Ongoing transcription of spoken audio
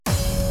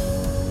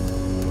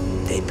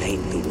They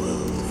paint the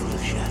world full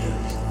of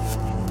shadows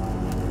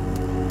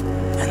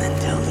and then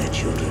tell their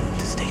children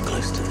to stay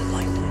close to the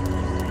light.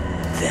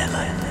 Their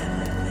light.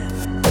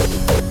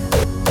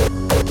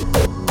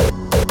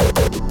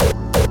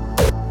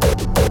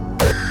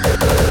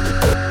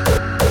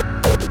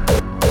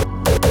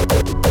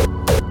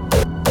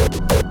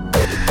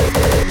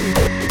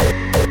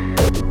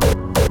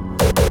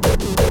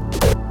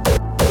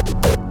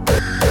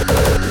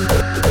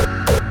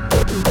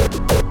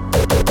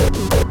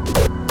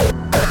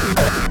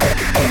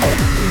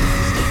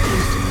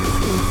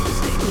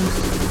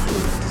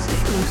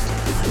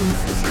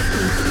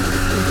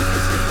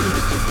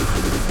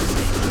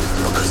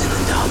 Because in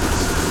the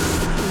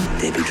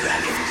darkness, they be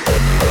dragons.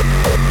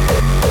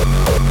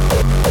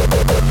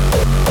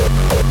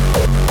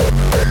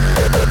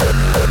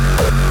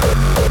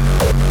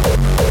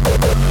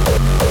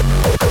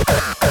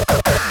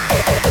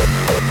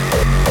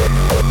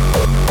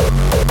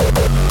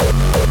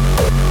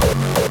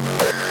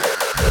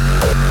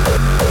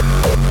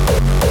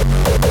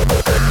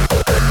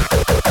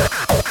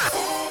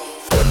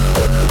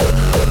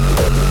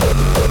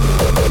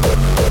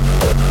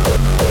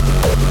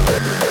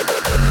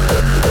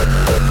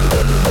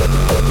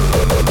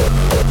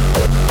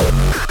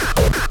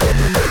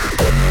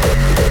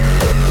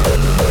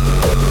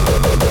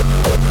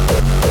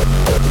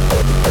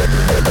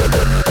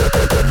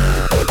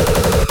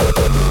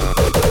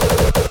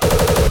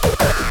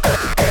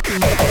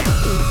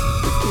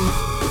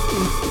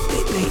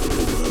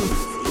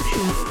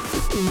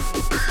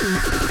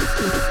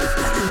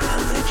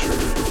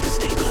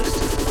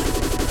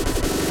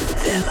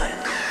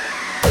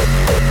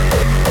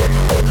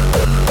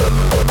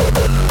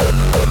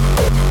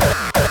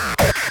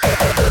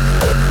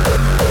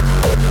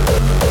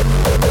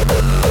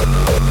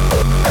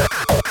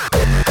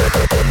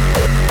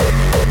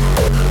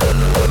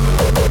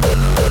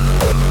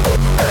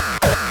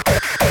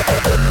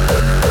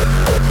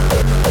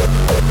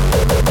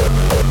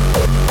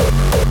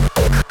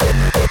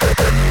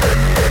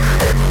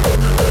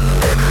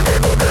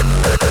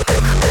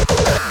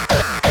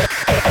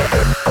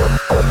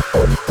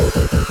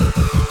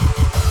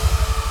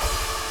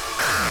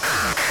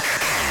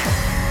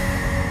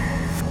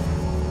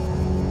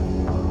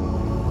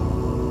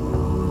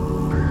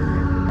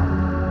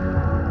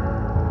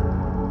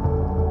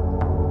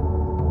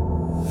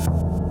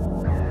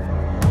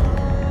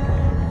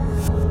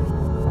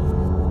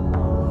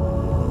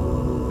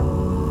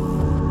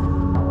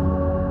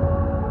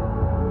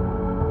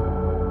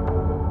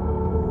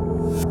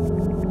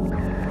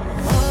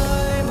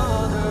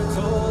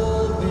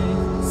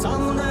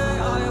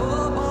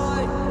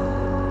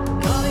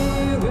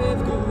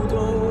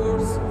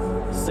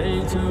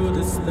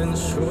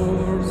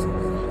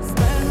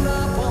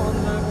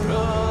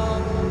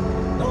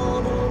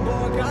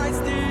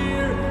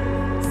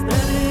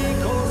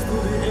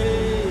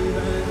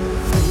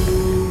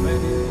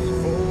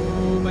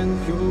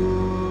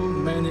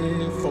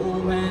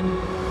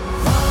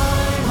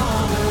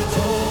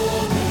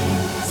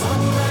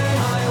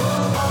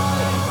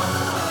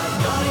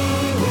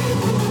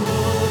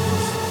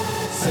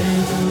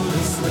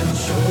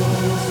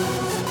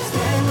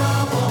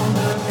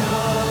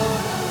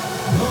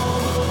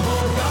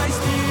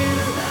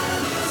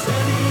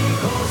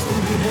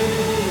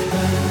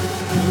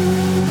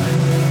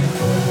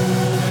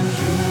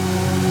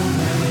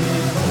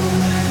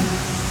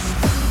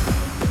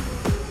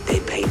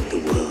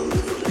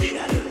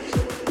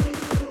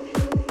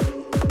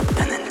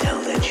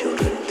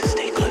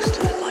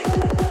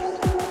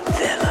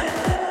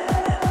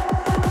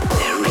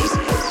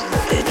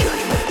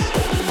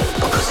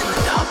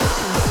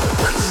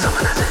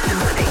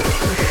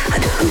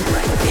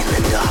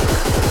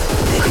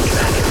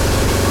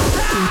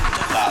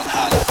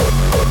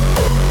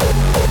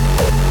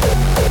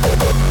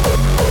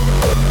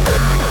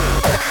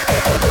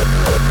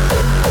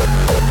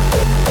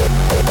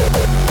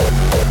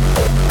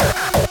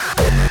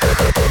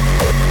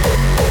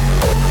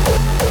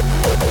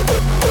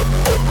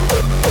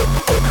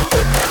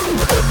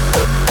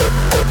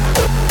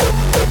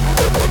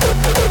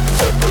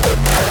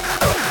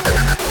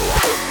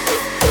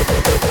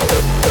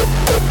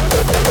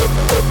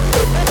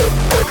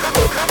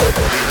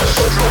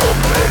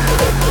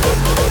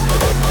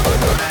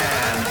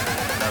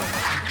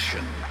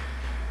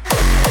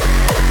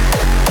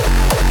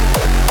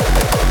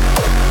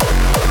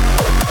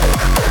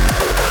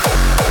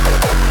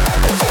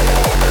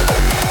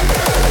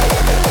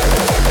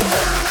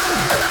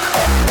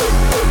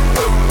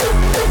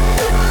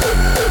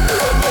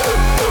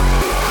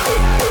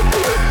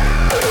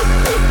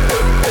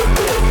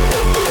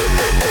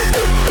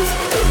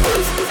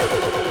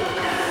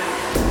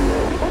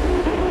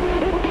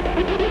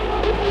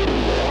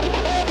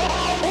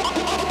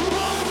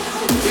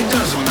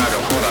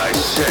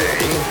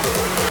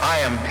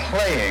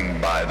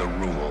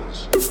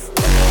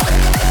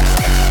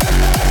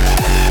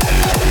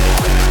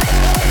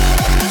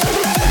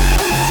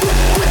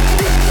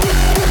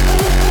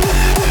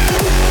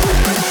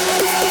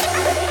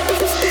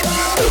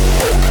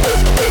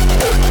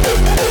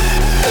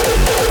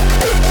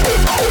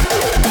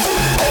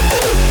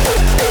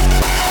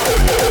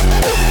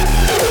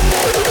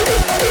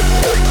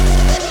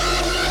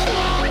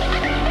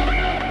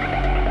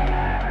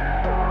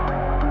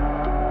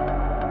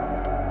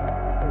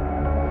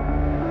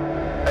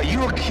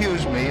 You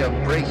accuse me of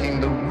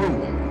breaking the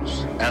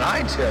rules, and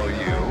I tell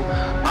you,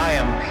 I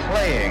am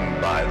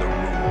playing by the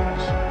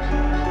rules.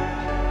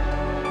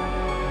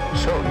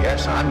 So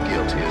yes, I'm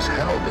guilty as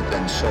hell, but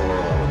then so are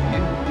all of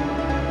you.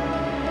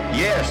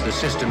 Yes, the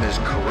system is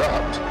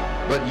corrupt,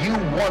 but you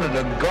wanted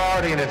a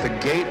guardian at the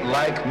gate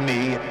like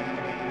me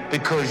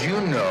because you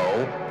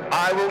know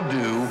I will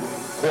do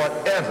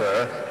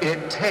whatever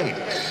it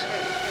takes.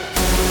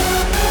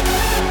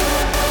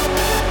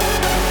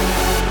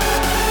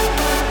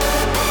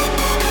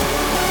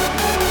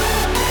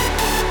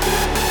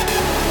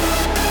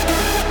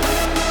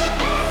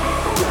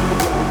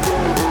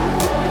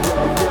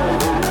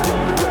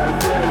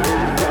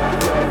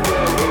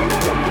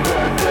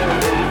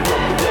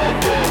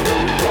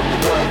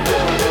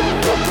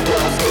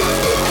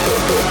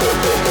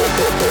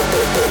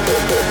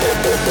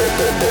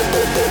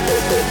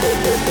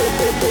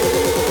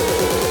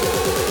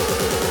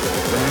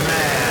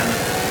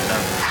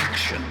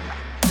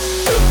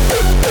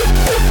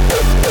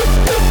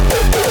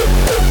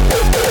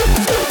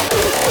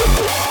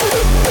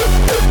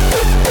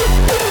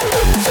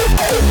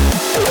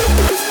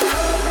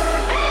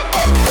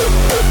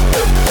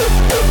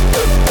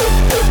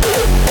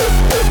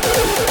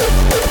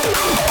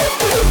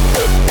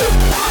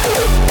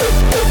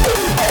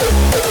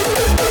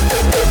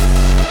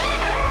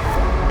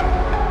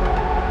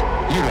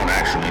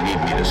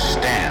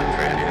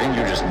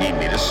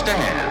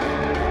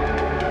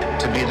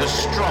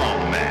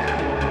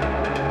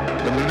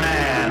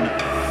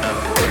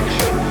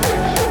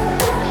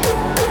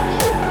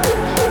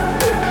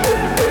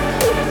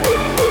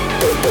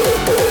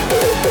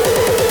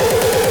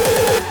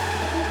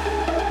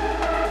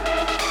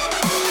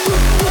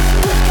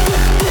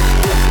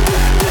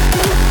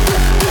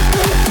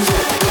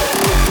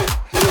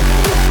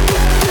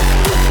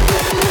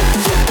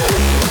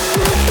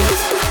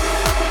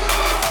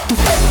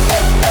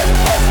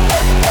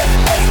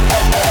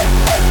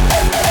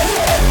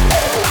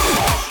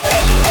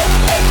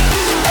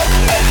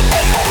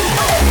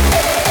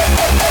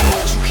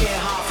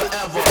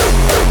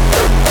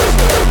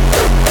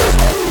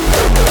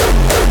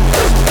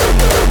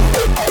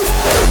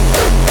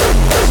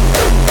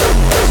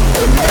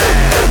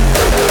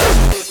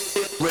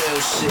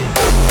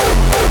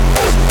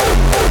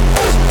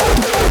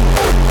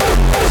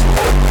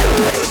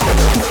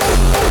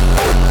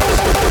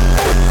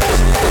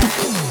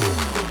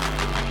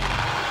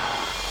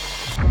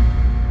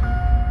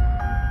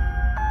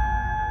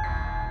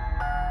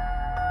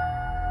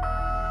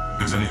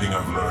 there's anything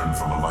I've learned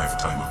from a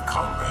lifetime of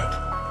combat,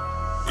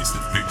 it's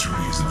that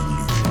victory is an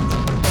illusion.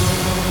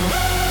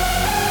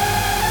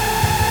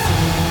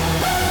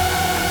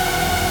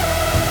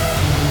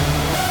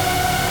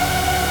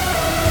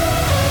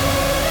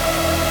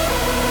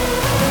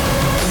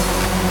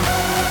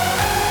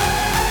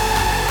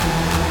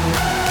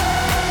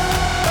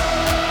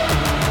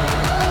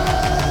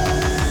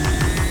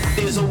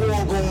 There's a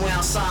war going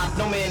outside,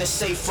 no man is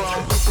safe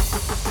from.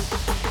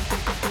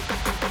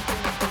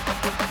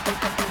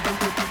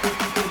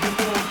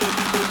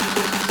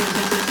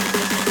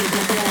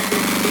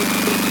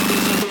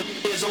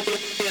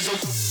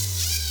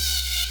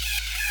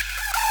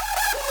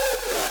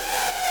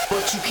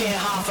 But you can't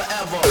hide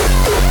forever.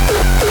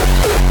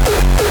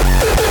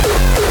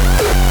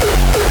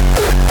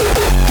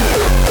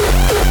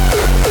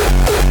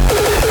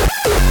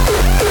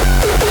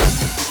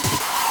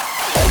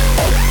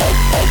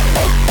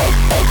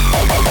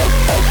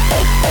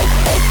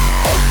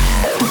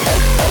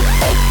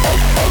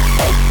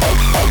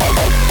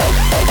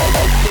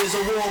 There's a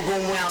war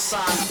going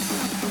outside.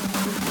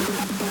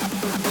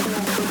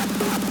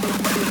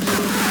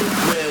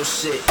 Real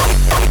shit.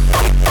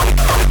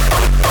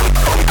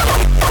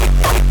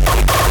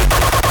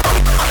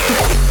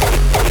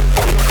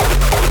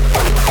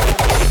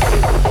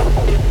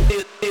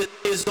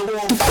 Is the war. You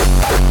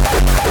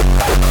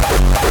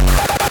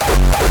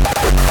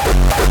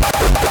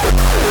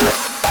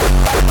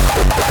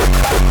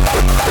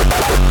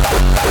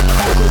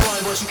can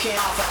run, but you can't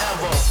hide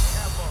forever.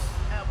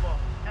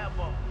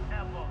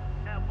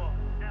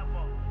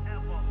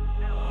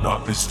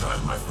 Not this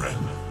time, my friend.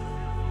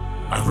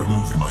 I've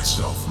removed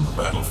myself from the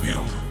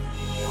battlefield.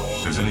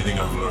 If there's anything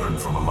I've learned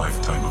from a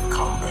lifetime of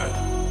combat,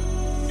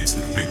 it's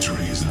that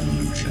victory is an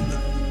illusion.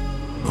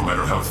 No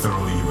matter how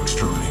thoroughly you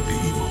exterminate the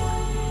evil,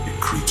 it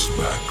creeps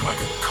back like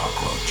a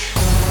cockroach.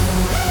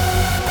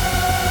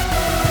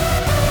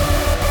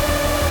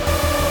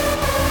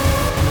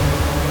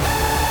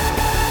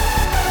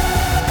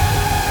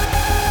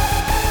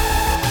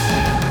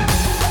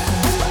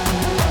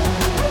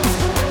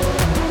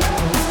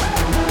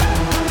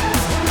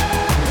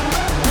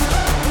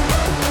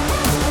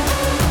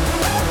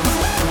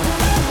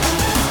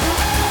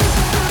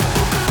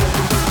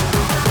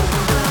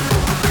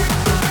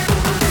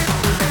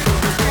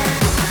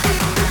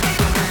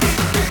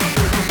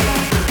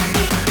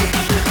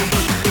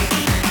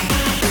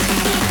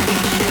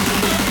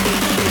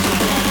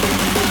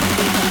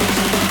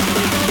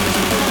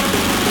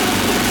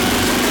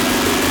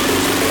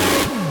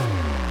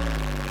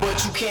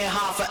 But you can't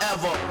hide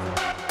forever.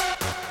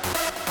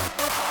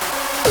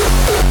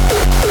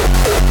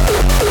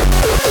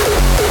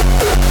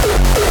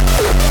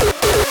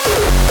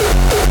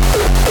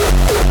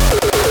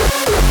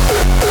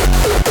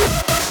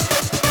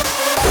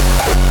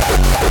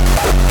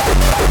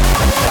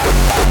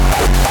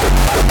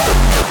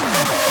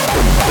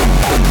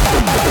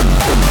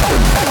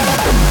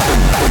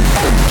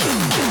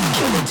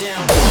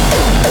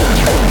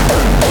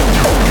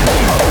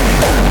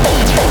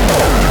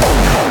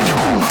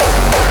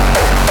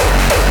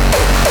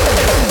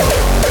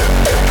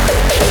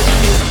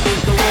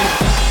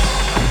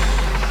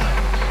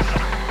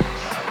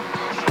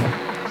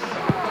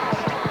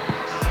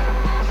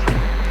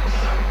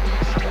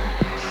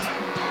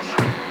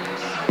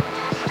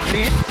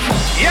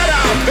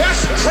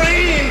 best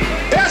trained,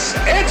 best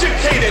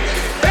educated,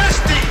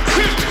 best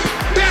equipped,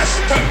 best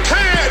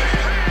prepared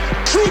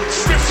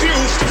troops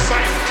refuse to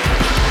fight.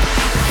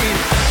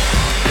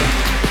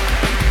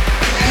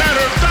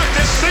 Matter of fact,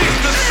 it's safe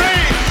to say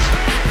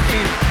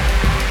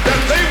that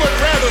they would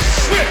rather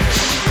switch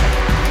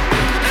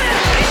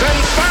than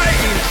fight.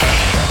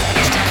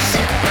 Mr.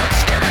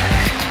 Superstar,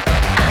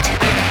 I'll do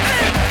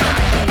anything for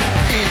you.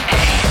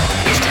 Hey,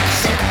 Mr.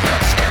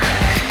 Superstar,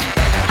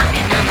 I'm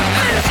your number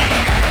one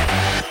fan.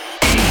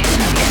 Hey,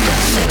 Mr.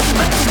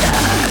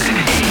 Superstar,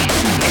 hey,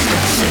 Mr.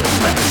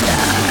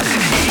 Superstar,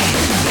 hey,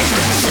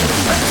 Mr.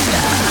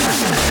 Superstar.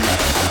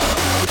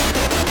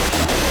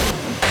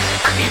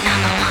 I'm your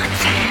number one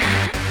fan.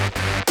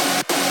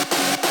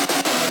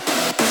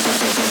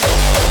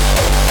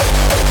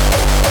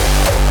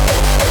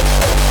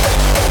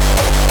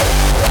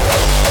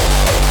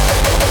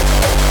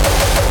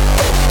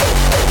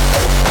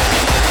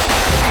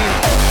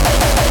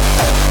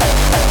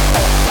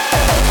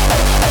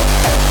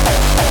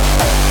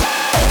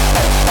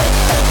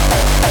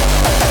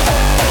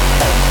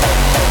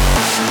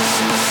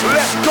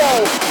 Let's go.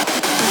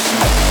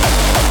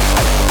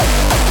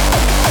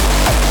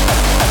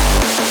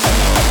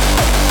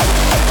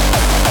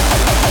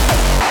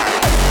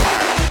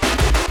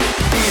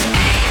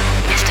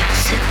 Mr.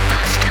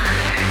 Superstar,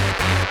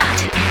 I'll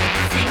do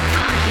anything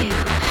for you.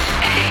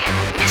 Hey,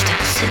 Mr.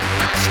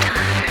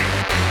 Superstar,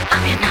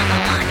 I'm your number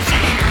one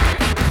fan.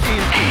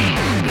 Hey,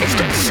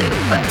 Mr.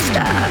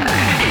 Superstar,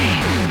 hey,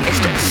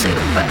 Mr.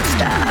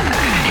 Superstar,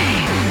 hey,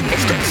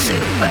 Mr.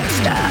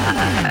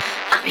 Superstar,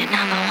 I'm your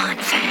number one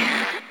fan.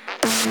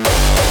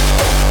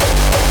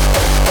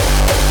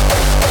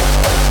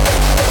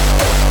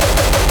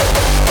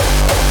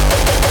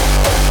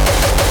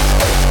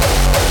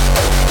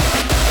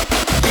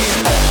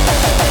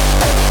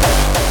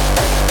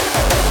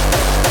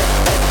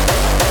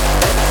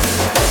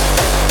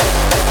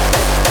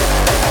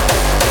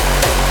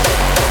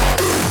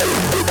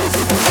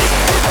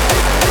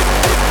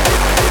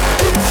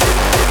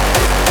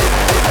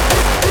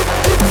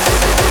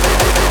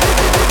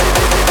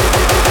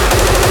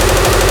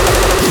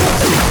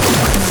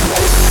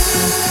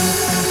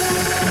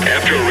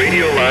 After a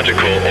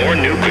radiological or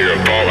nuclear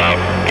fallout,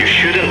 you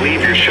shouldn't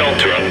leave your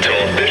shelter until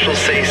officials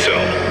say so.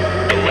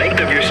 The length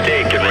of your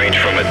stay can range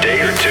from a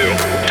day or 2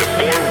 to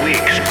 4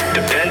 weeks,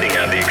 depending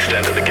on the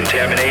extent of the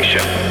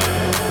contamination.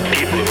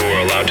 People who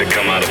are allowed to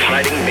come out of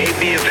hiding may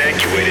be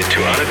evacuated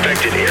to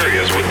unaffected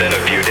areas within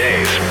a few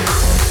days.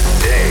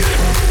 Days.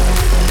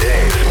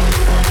 Days.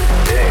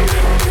 Days.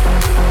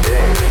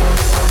 Days.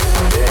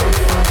 Days.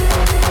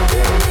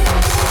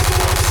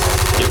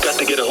 You've got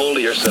to get a hold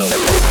of yourself.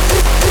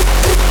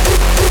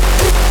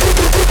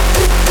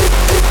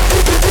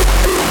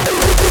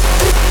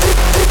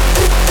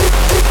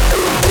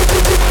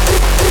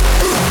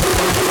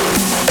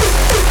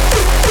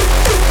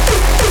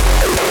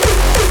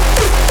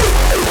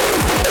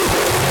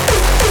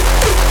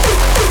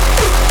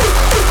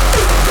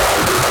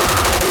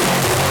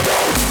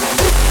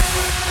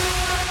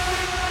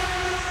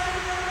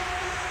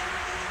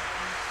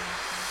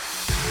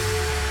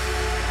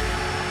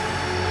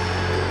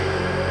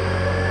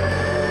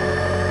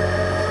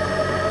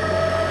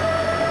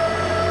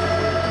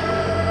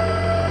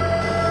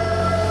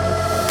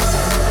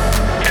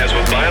 As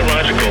with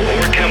biological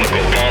or chemical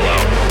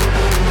fallout,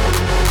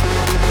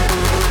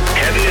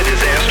 having a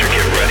disaster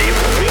kit ready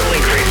will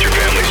increase your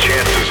family's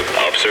chances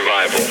of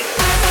survival.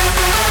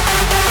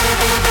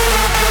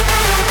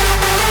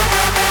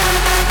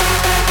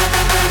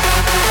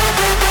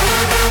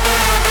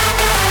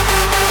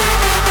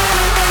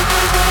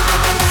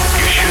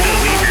 You shouldn't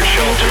leave your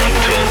shelter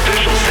until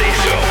officials say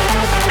so.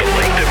 The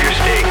length of your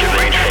stay can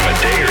range from a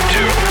day or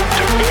 2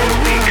 to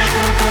 4 weeks,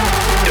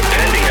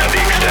 depending on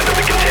the extent of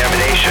the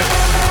contamination.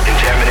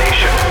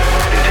 Contamination.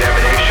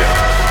 Contamination.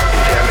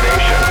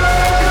 Contamination.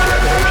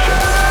 Contamination. Contamination.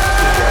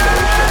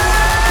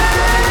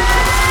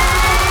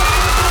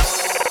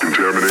 Contamination.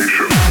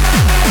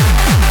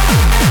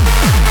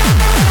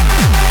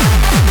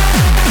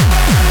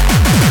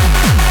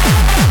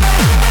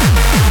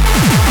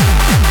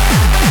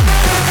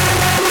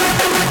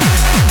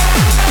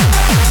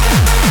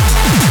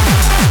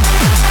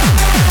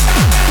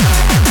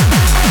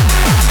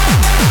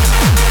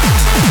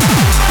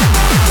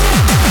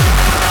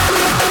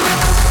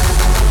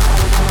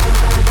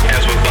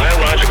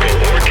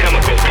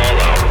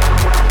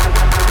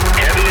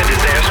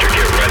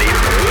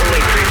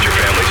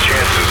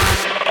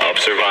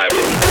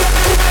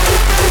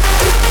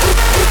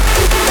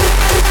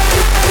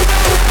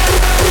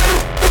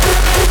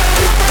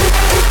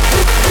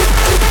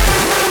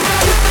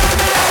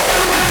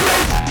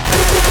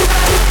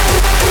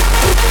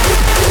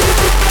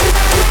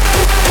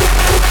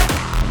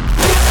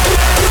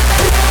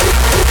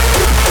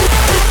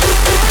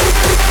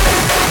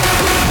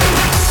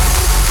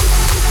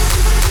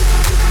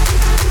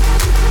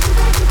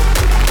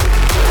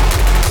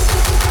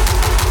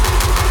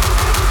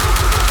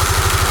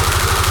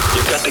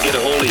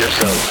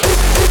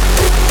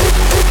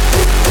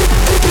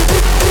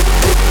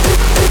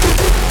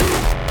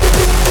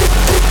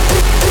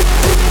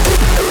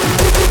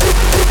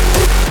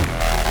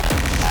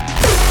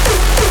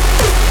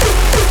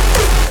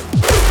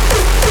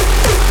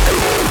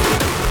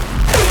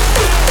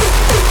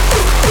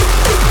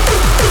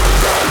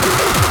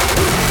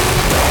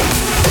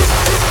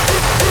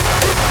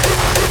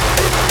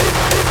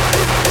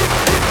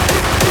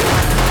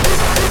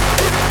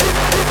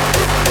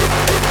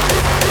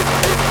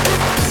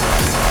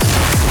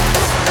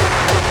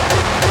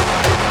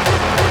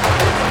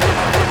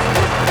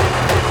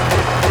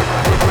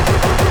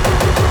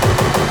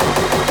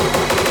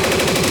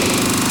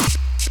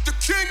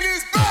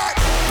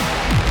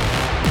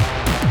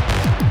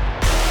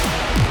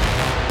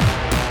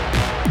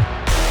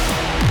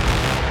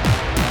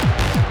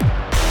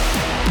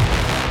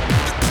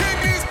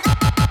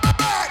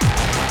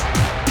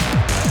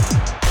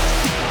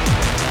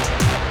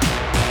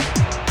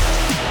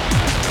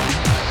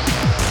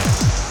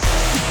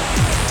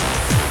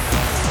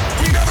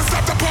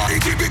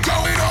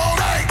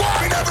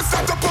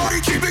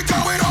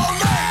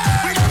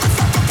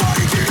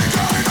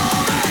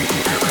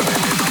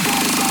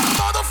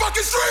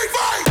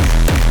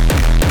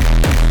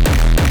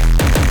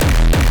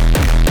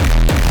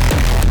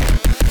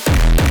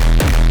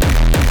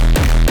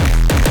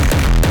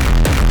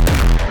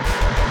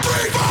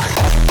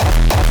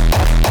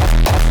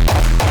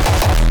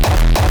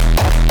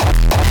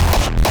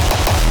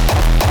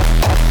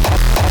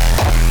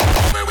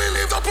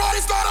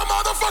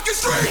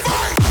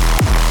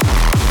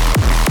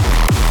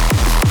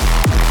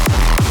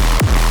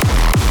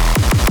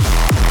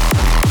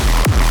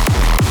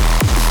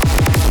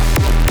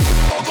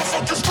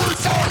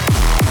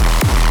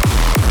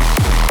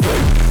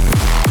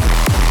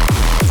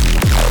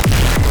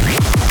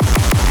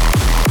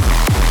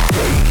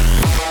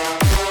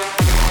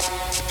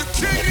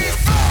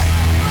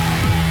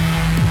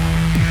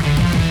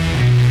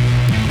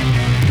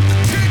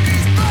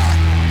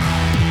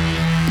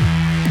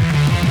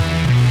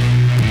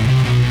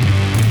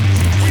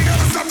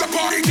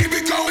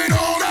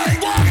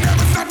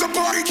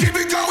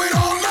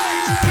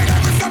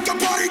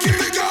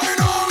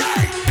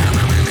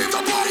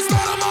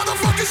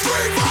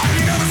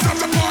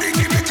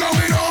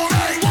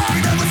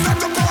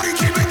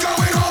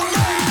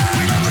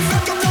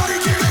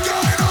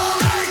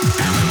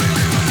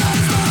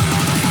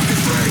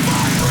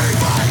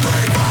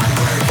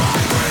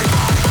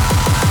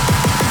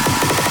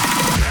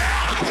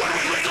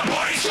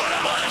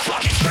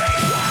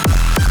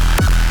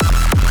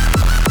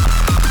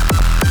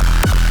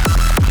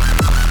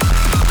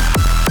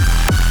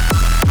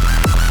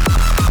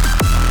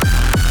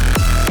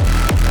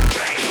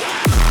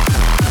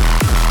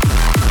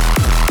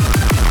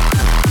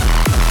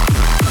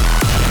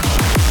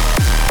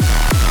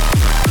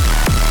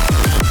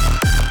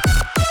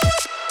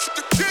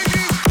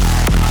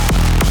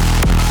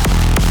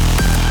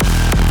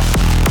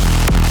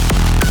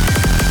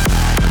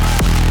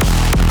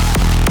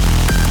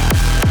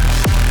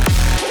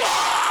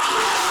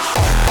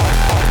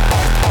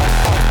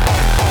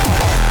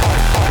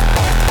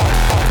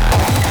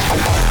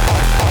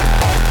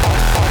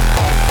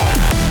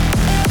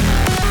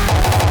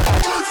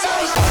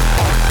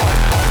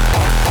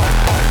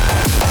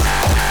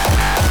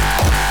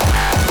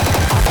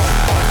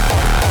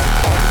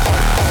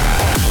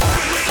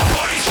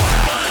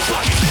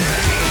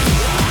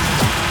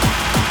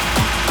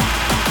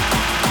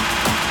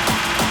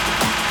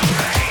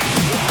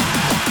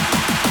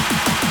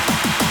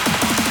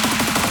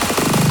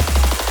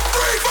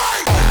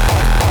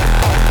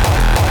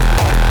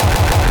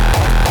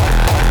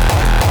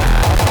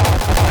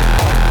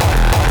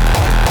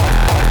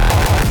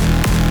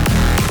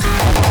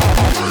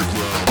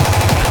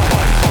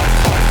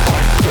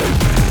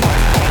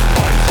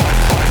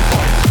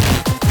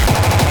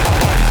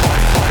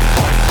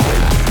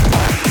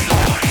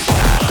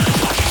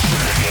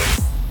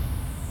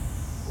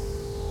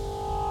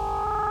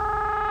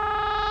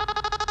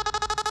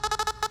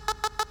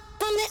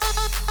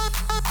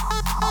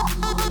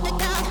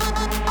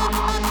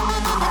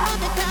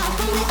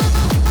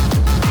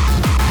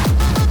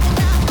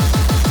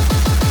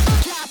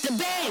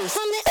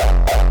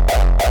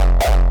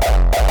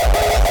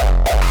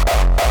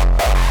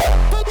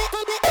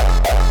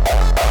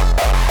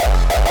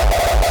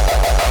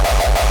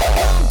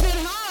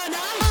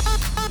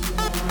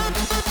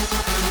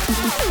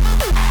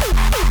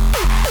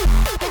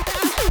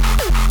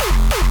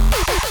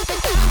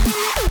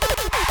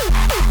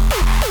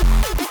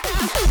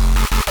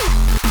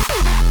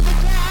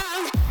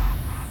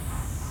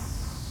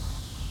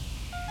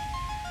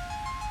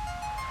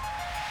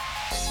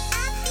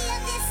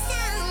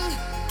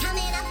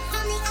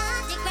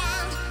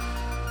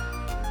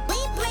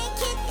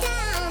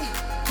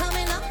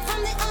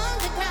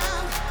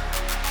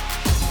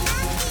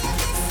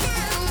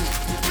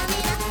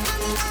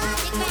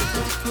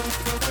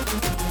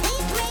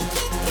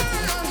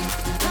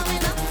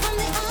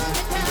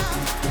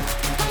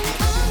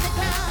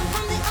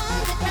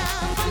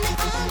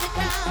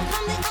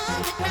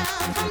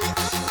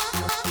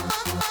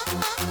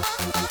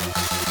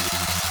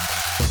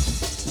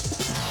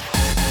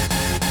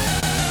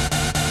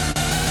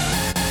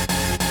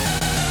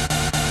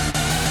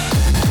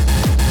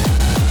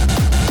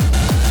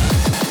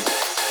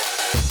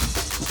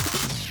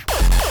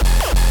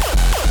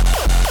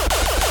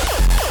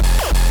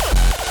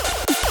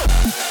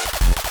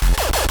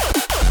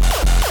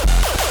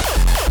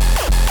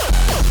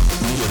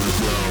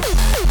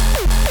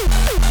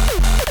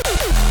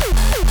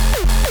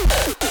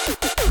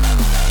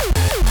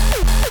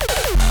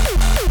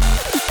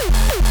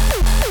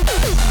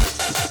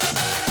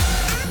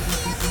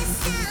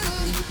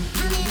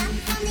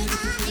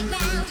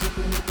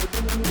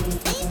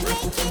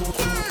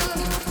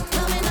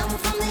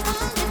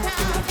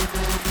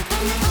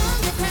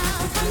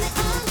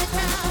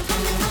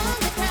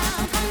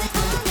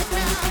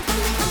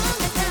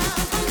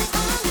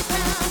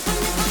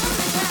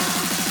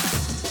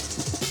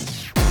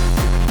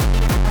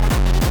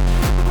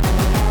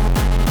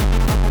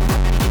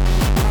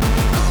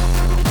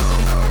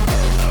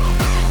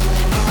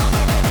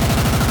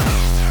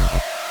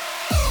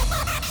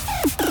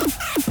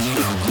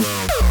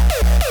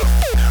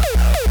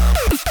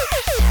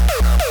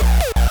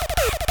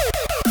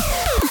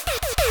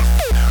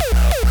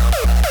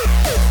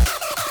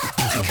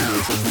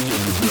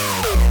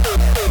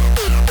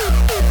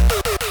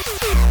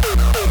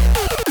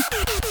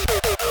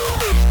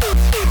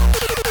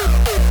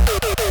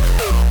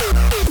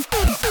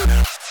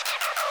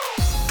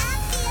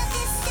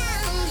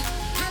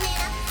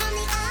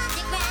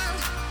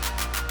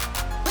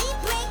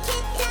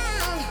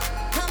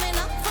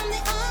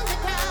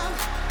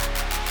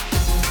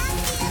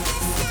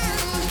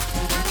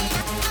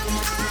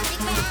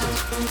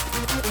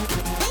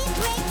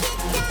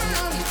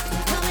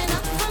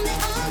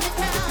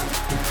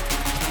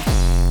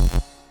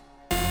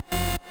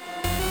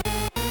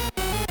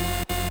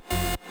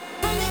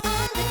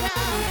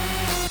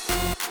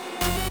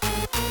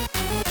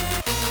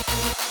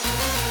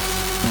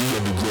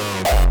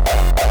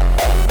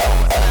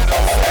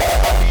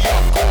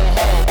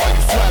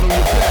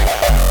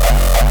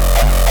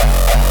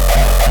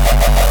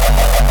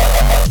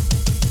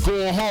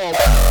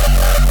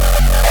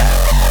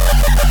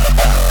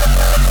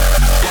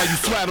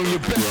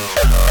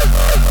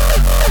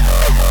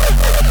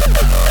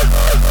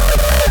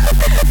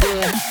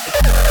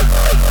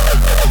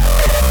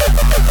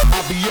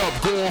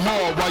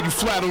 while you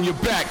flat on your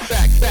back.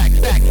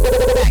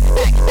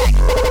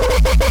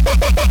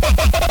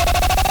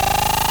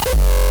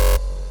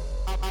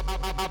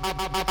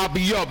 I'll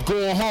be up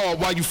going hard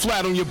while you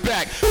flat on your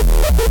back.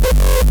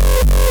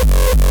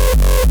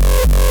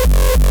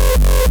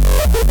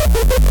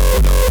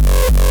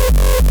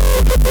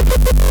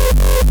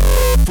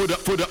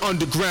 For the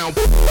underground.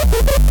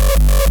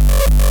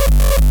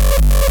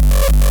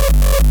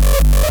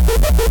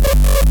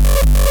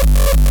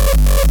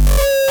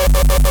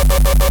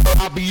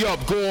 I'll be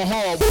up going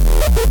hard.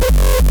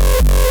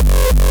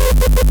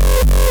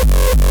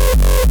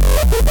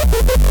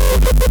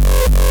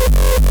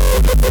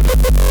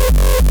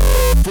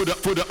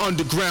 For the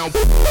underground.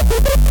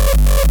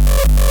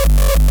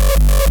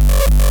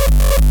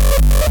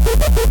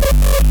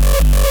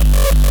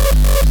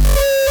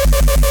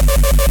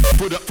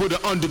 For the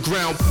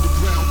underground.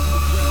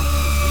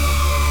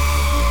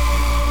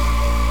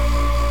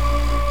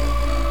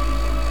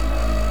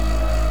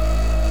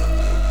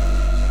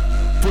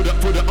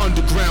 For the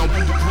underground.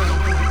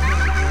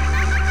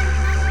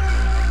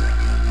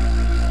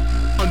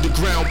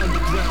 Underground.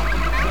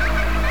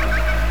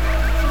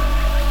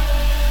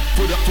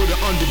 For the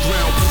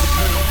underground.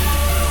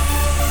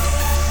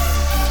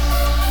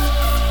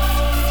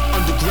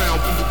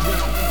 Underground.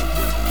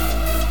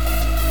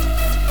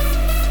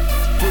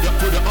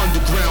 For the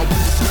underground.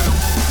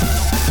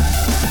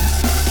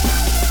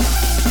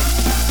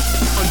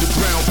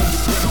 Underground.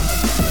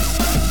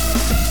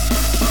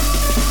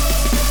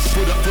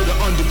 For the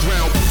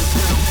underground.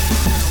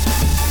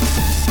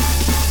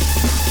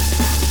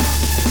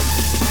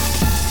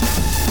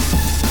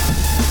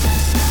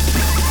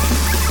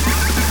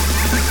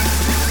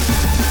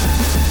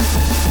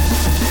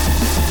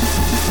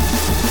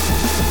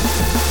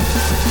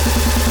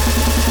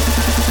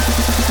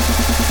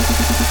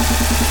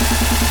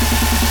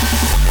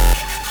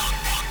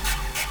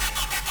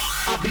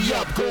 I'll be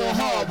up going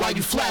hard while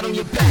you flat on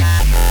your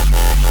back.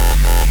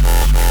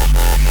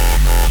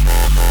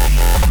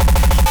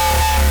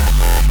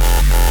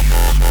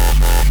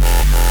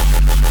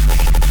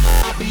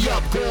 I'll be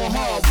up going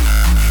hard.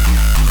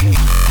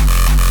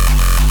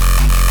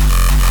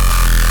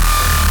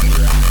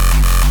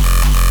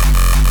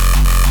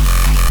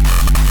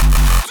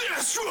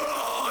 That's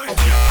right.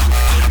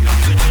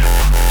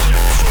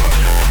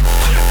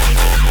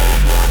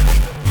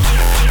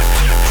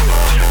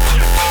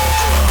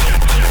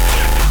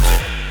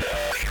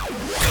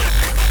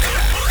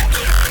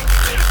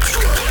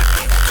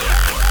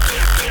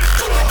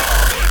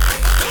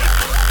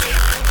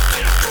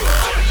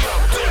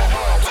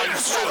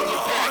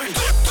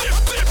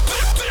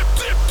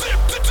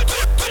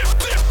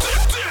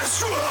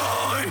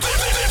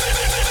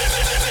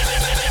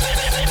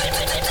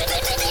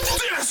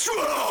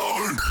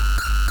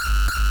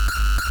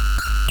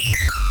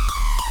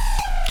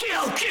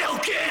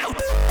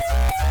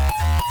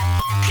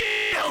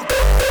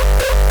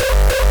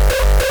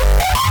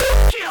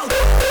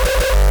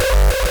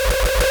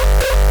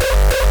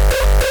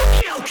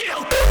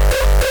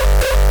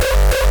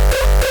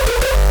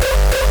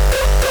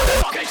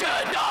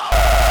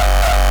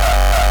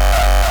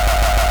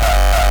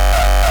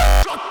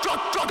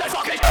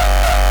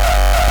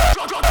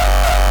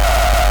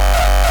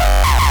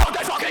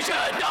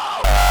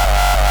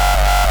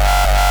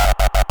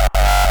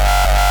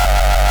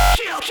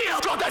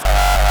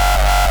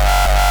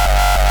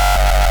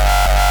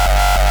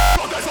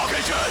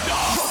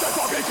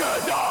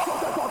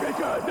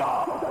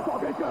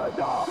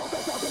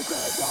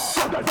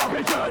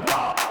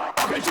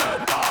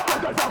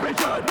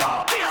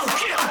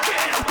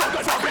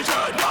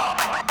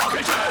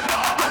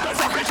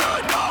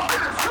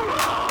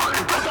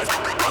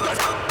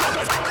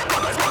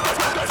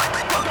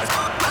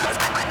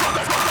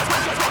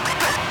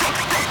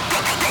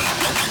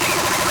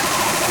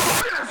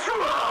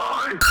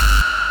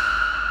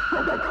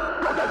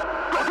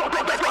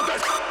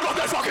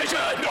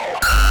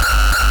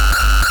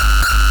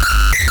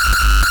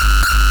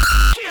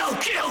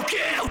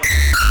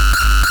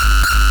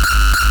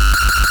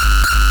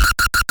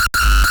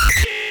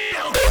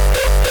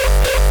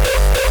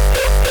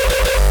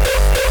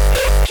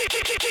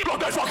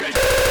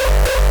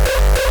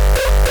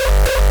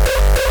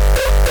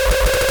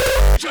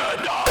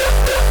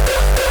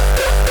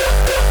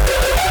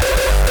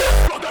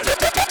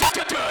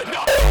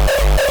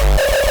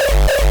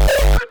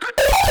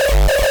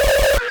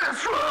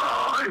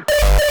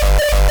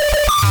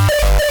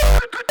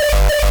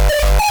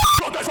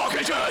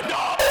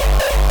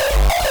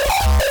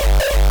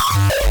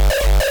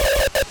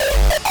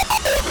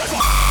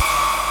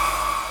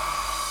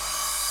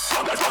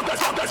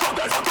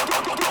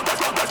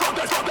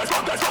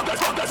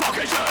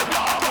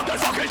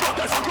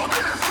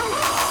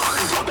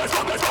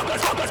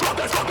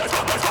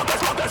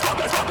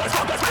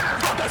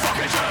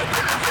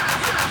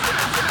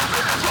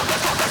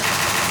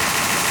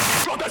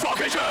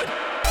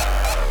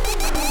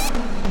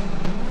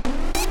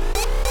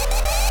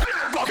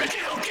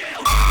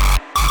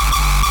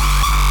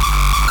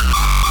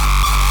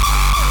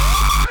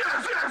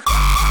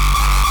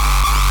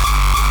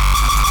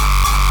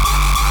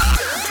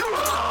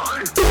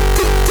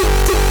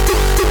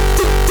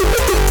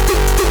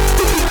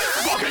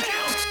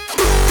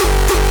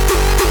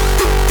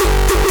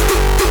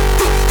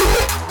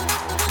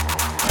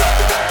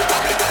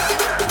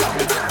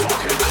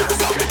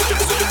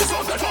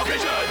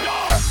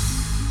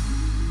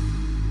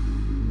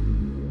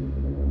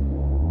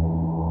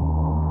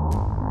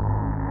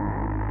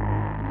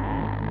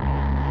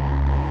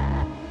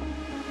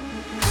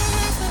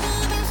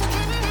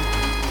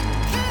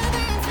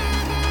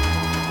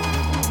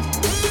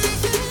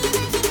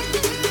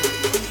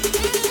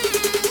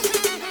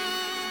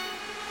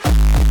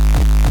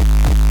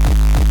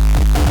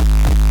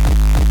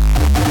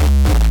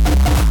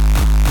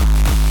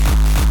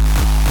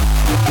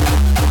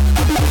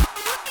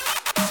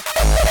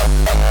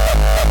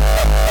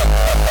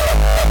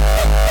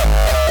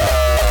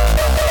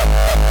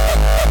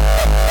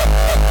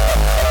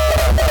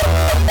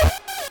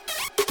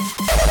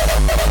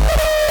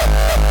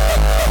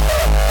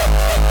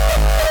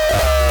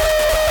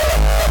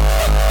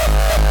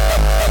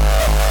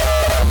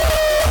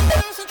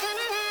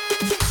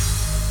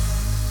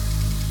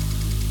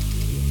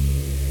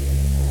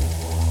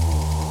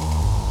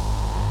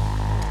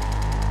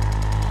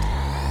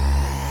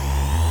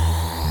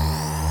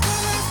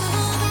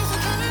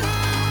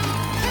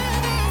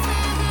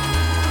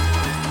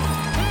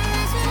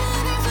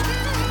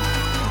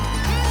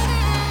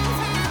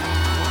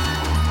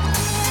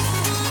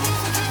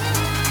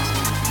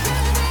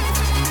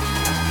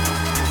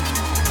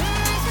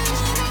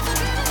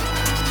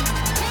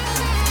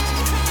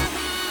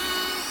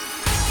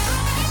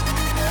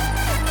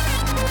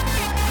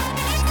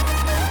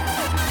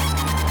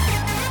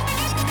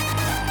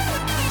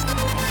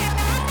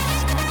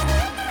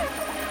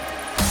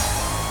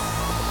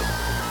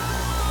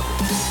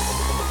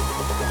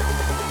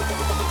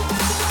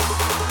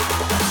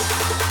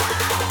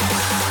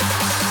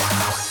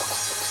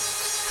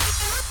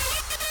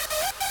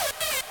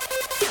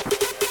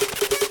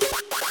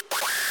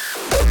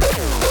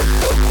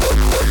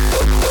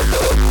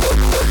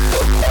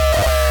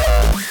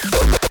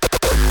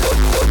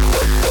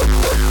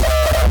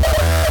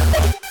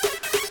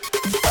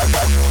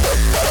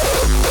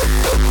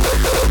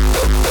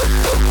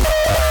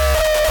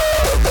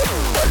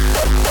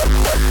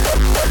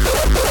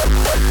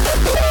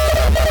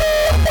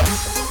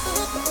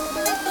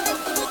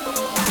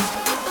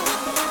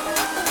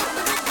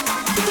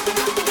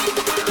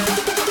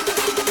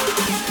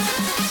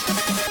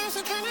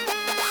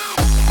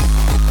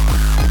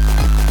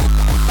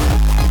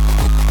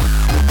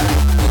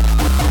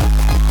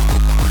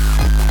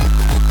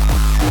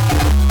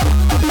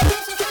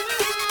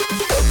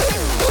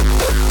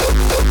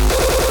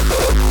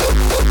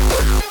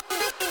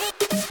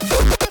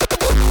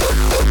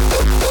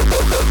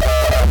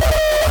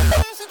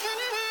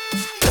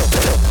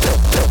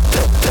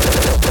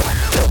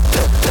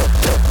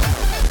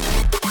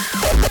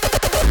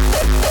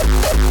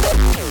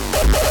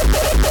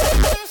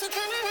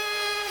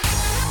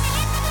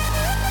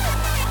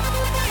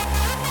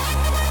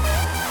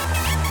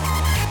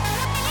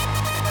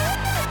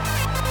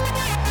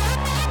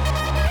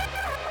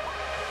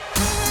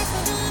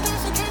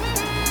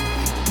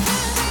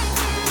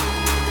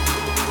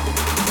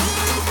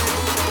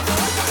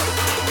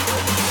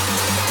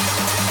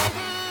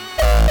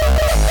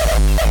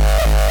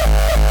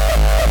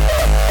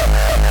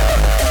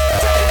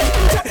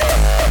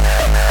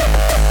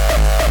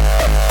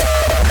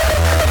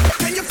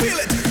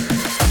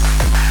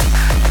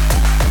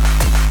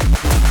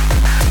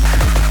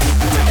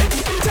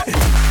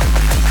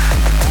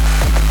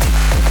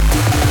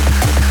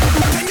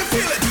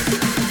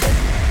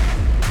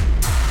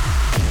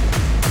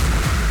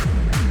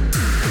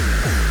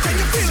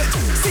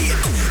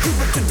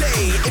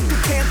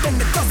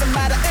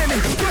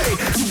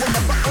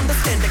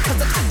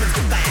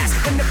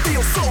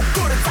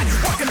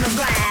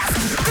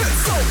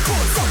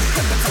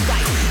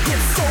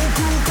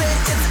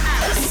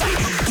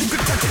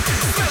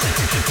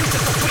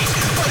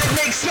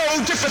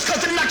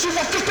 something that you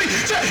want to be.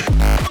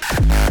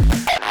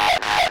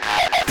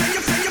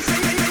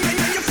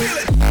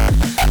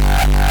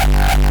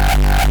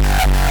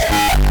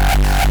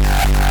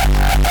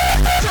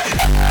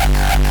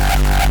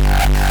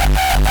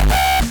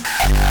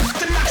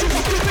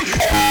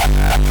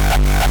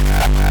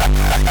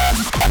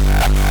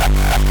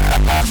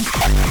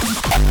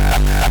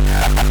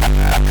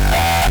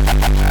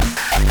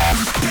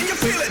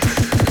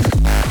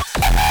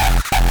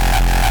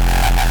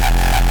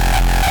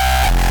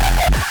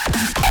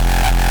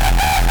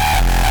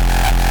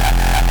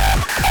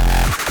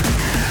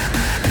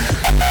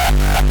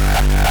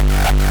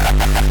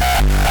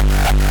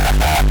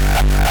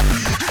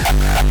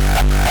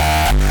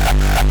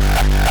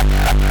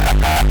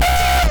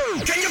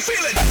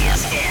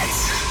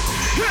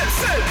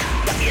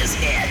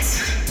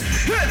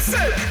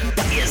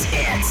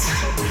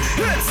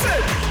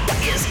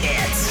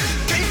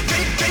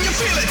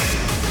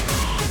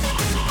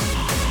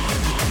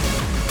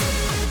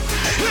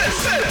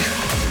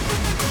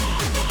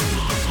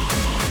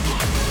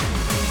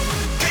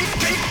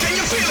 Can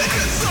you feel it?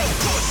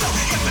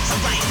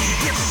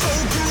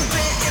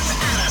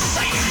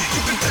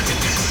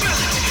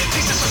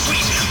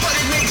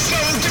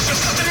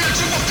 Something that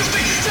you want to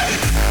be.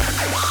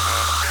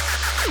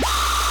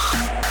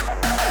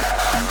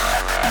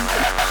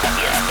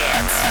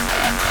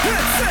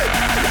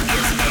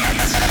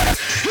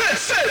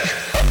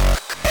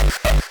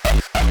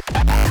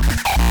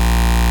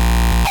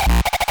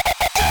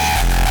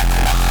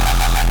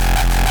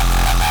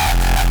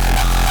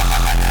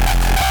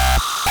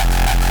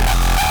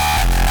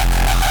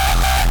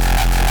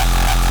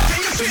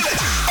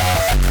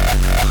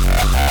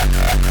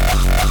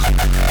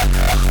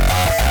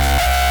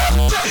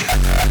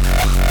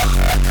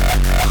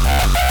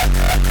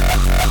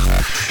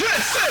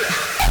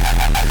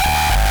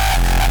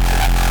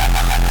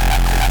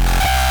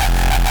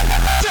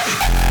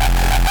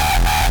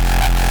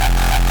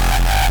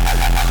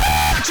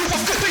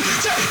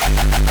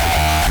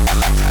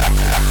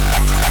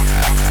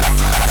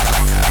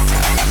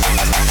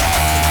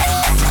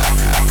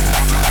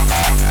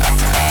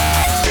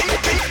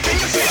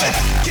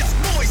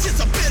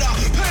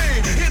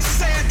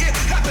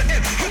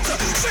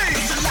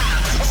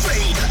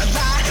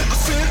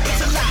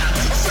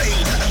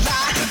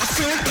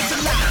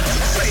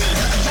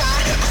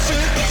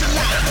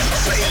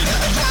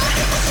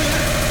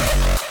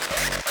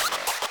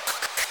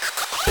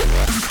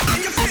 Can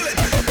you feel it?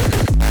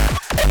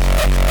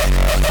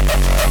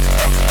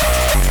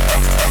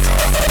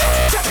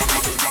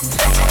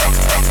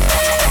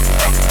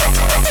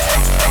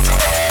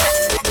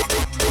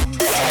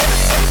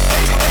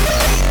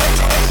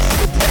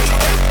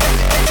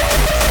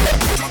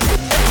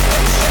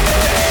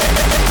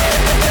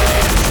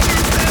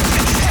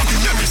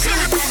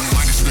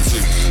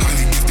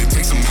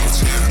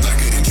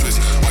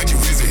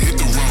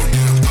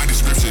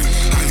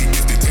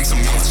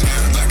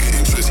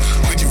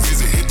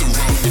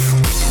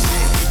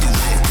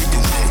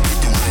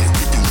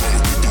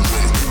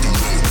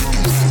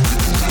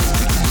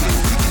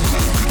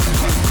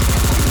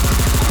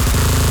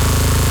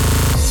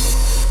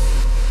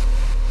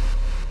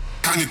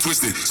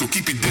 Twisted, so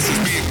keep your distance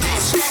being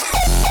ghost.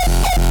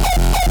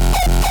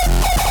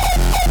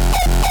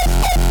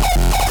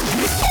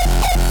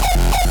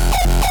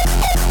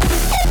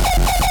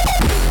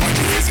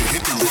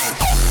 Hit the road.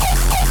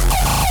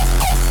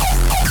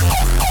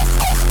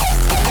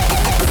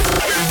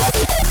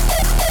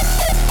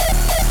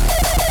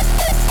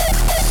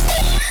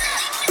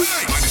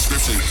 My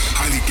description,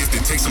 highly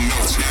gifted, take some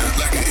notes, yeah,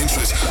 lack of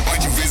interest.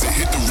 Why'd you visit,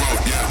 hit the road,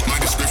 yeah. My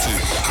description,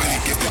 highly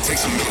gifted, take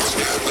some notes,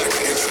 yeah, lack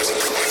of interest.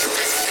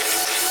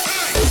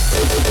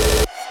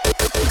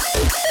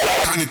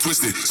 Kinda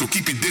twisted, so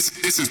keep your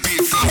distance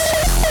being close.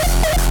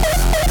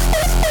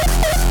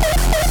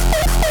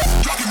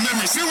 Dropping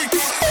memories, here we go.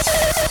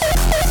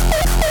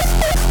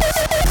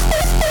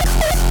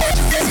 Why'd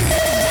you visit,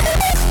 hit the road.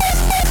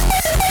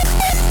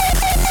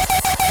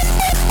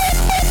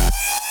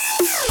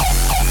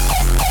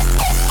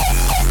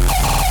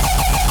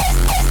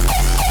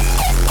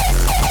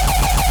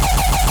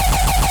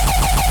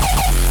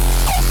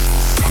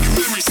 Dropping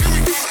memories, here we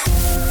go.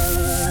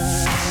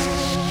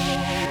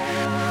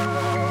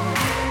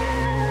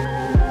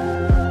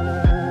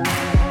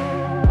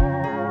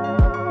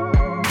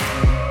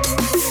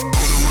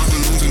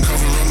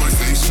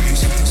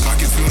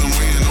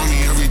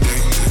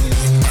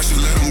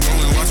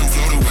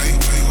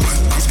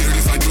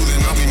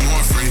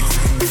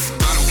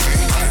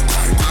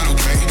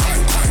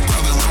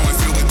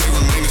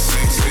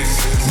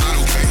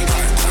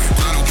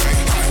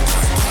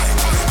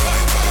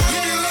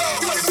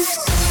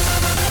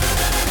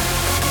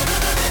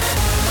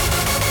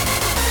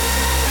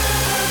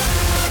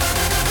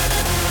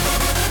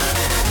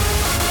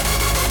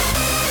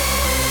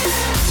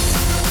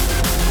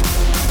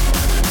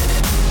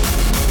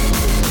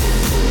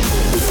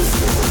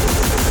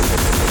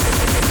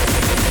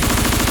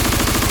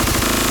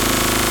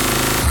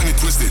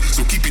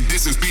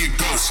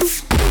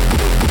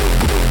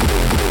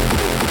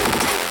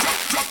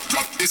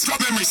 It's got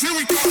memories. Here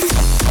we go.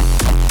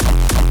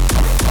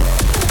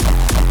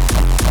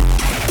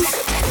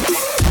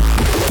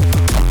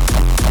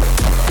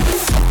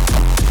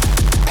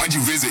 Why'd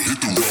you visit?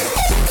 Hit the wall.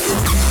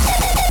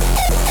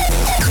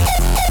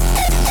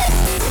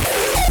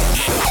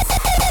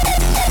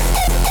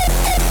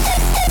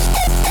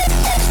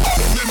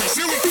 Memories.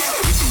 Here we go.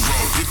 Hit the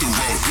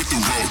road. Hit the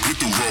road. Hit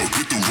the road.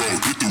 Hit the road.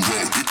 Hit the road. Hit the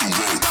road. Hit the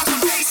road.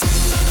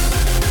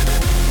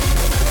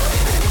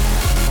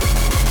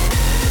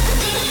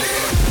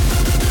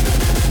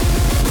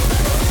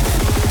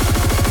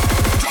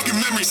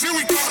 Here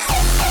we go.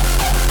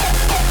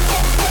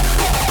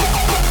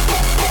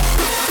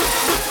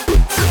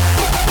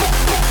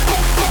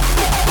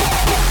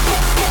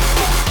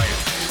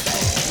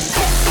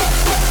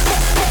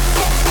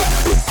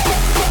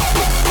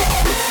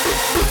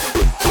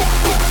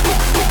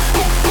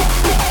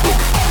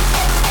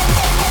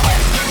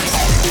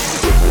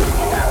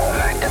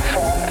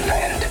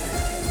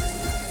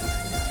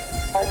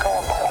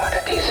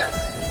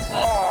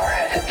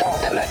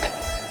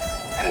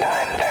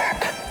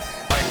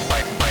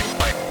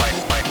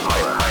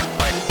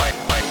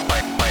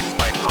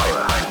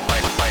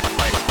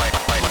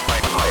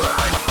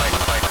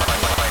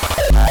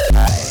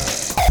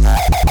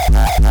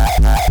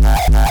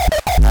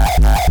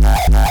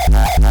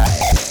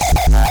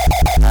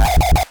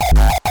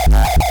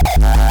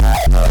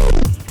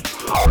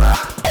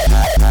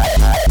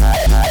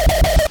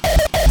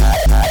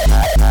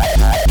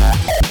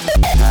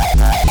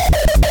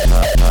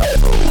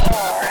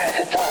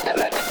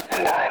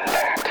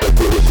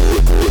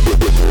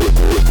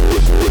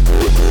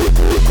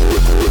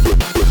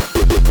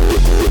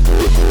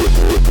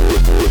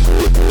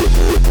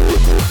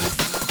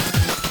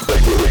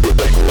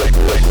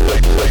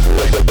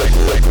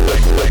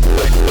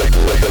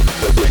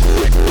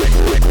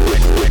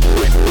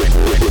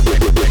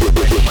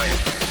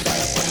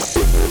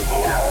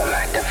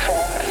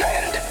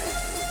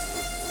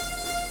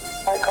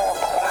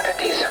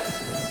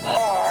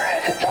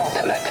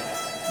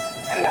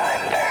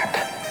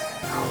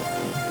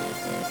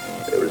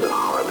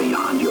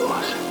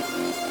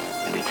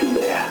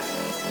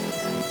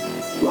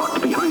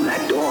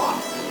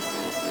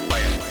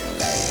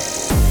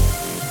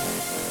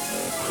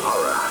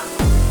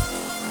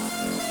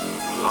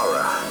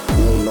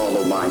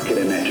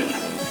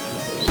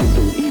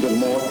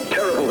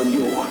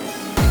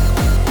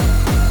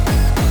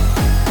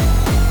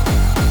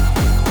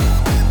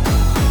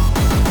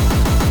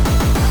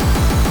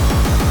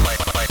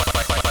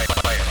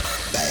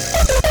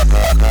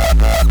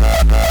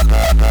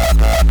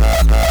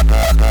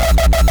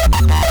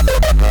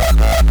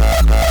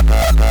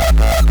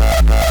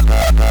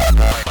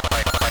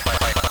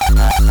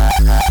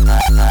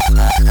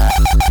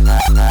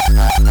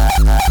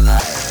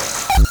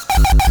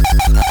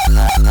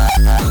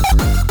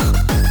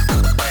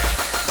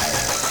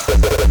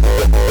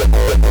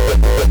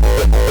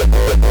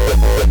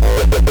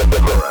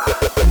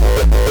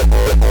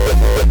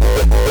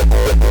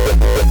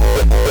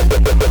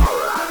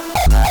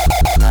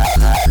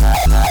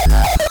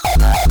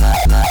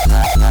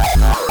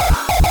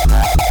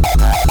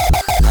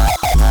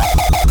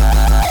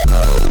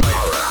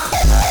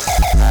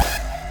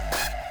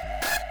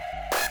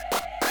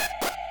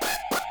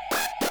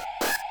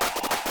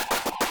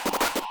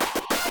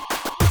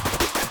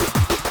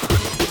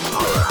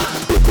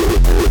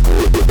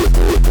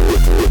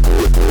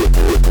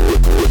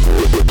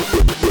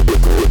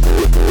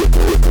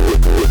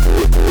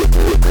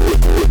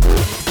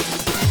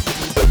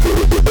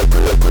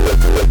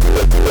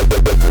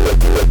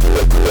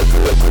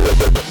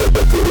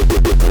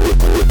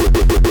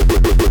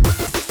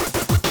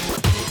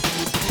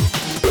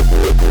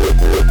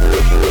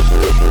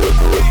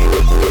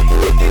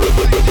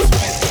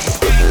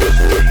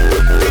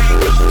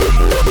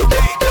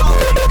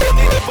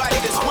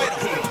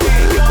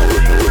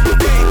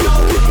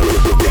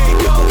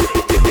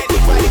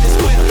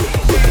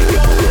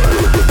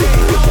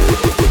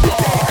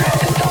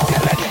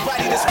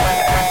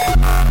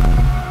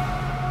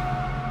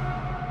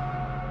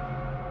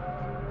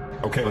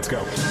 Okay, let's go.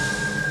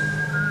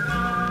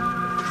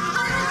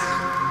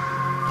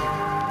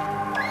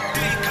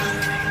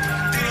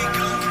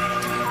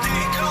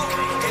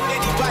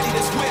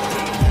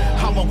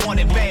 I'm a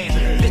wanted man,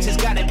 bitches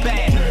got it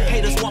bad.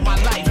 Haters want my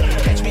life,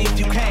 catch me if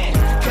you can.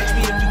 Catch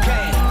me if you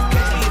can,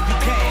 catch me if you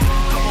can.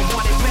 I'm a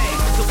wanted man,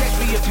 so catch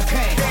me if you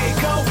can. There you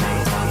go,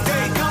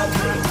 there you go,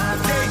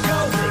 there you go.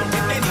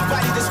 And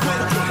anybody that's with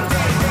them,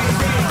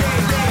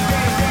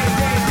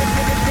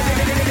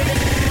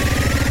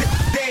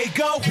 there you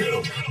go,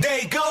 there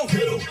you go,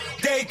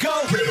 there you go.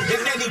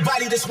 And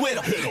anybody that's with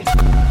them.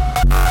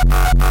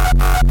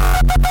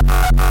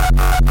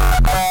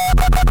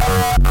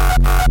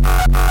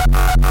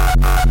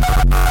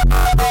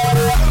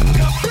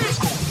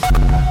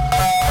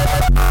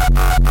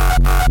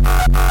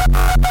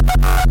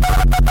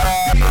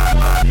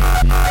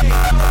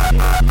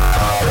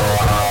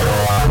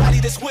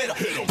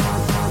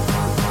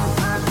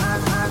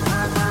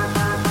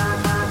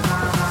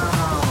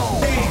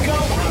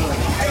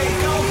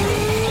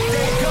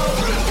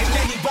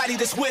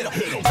 that's with them.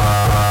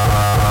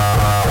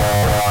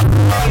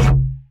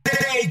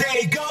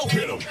 They go.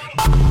 Hit 'em.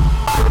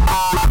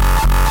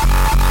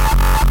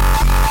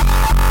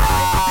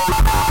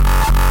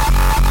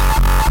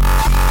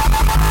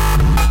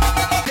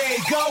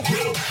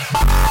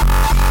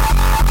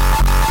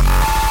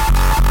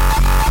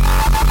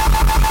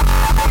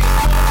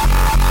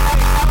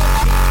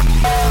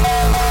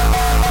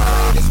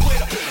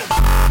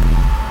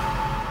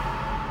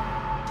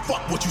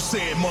 What you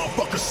saying,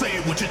 motherfucker, say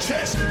it with your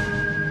chest.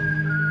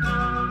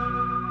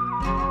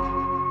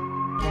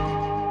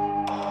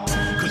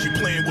 Cause you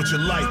playing with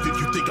your life. If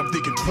you think I'm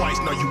thinking twice,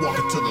 now you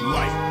walking to the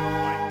light.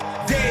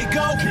 They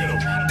go, get 'em.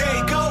 They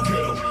go,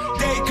 Get 'em.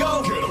 They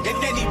go, Get 'em.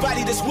 and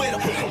anybody that's with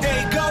them. They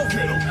go,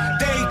 Get 'em.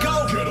 They go,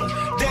 Get 'em.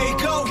 They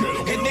go, Get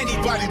 'em. and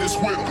anybody that's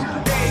with them. Get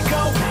 'em. They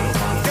go,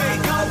 They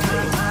go,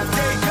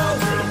 They go,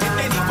 and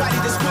anybody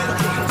that's with them.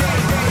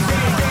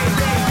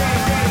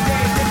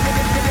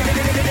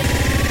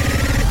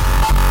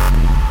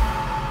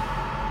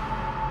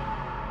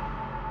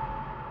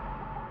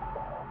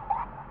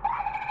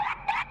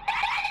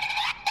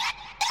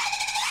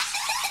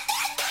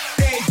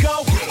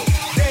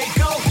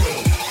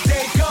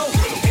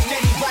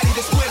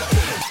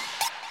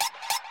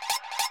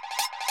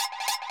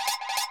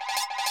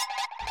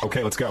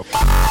 Okay, let's go.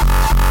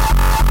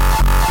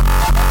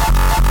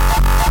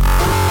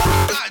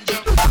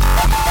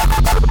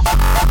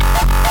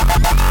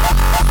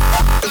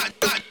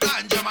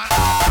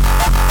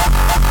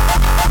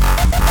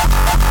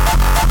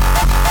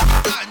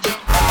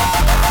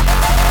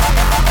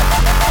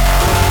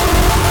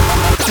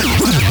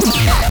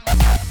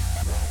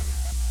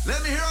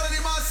 Let me hear all of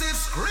the massive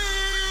scream.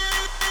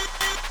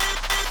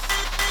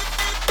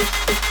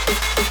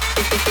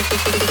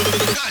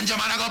 Ganja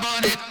man, I go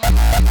burn it.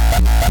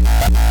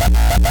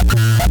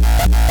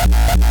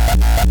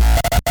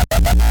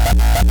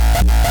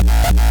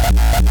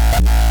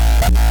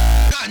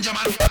 Ganja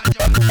man,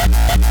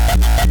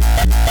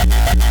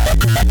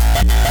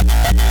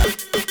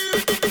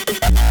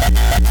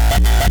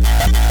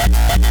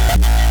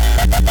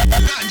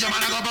 Ganja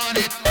man, I go burn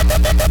it.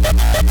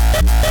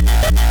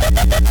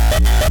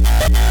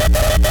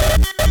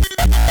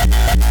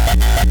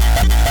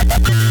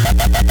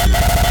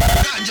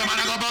 Ganja man,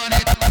 I go burn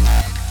it.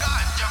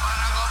 Ganja man,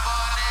 I go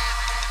burn it.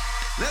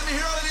 Let me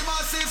hear all of the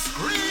massive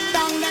scream.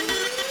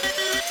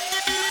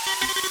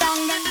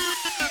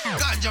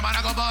 Ganja man,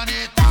 I go burn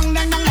it.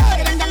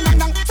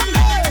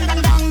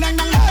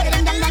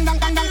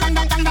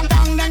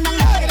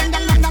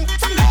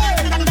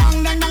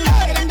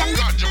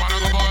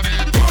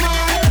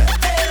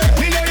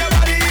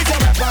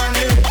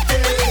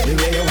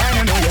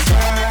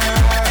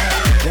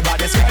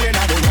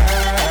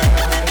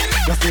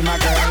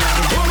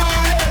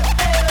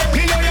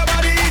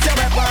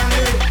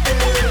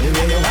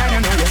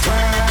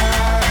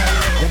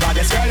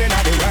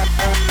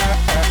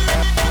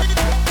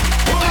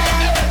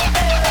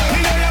 Girl,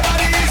 you know your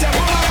body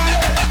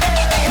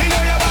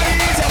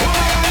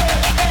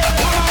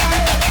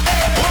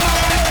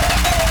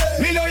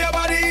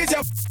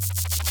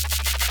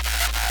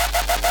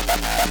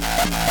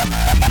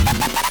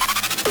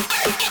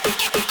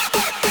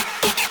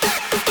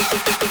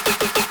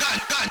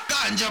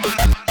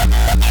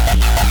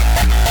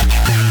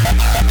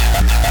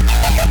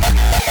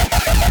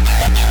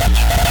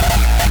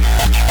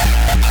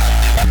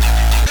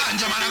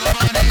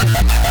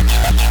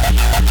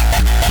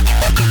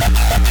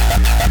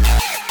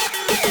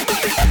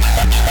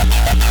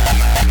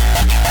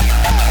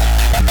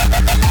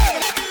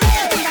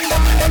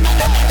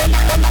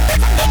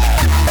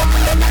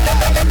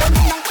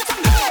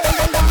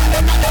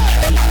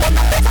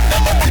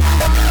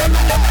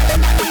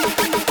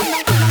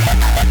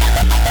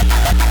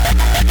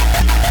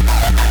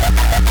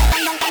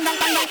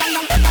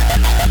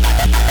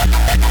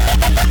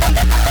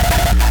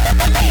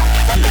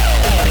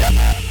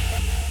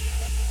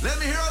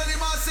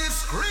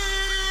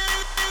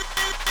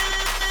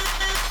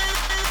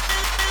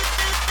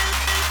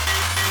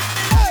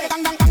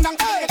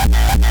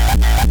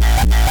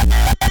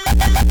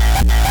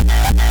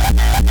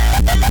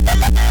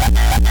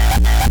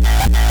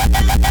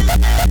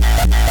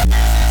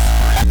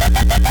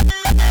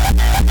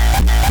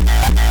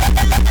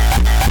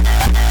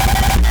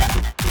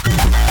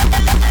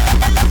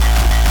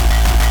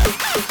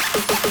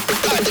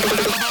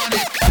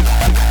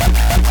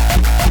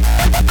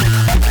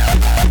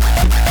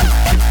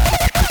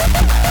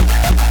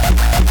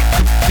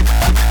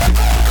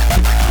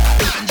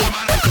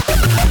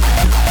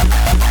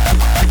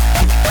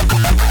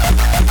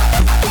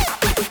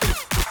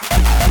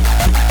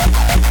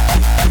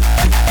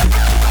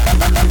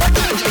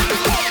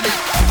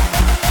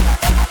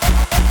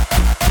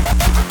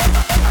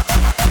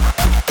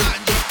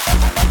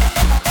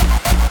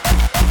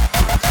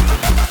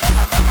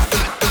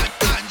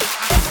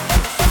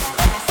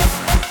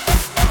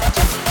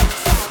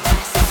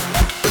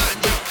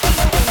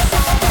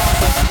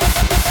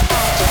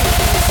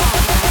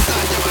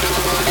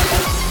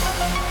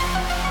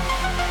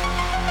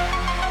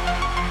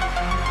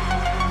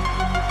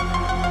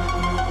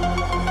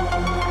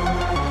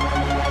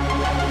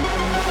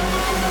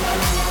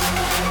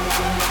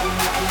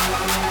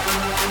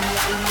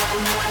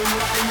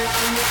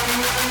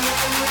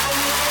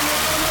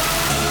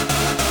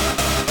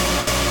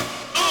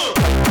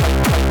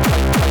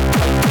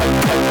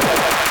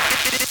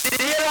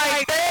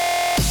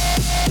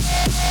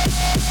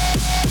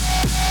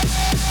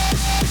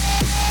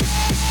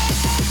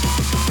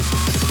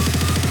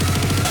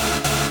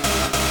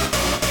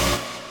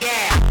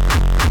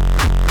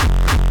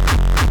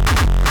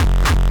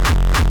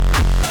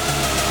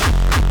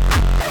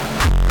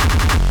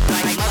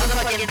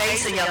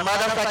in your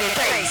motherfucking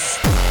face.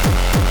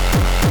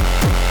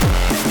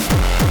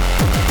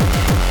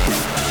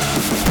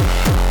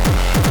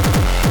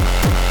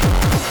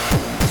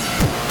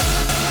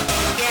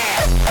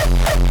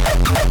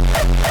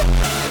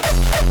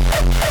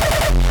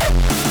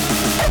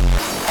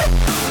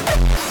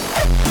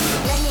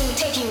 Let me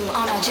take you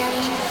on a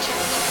journey.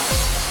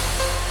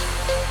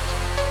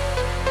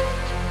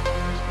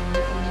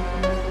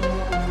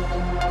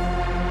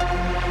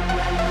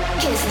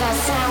 Kiss the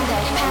sound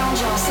that pounds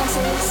your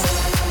senses.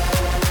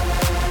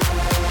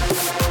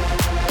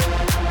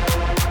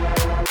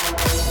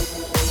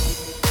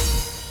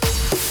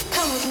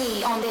 Come with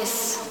me on this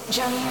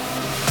journey.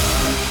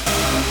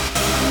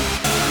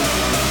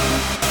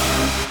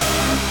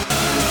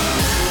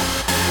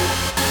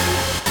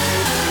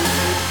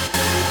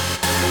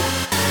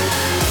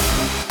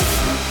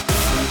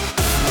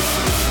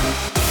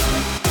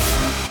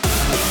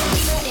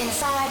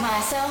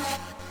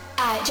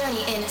 I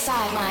journey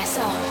inside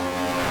myself.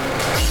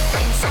 Deeper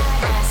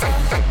inside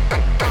myself.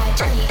 I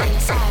journey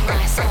inside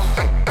myself.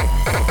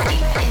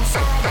 Deeper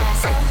inside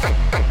myself.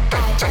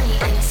 I journey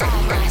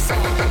inside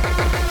myself.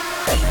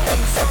 Deeper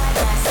inside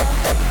myself.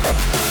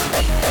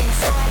 Deeper inside myself. Deeper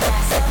inside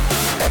myself.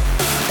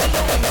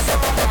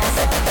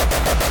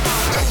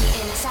 I journey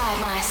inside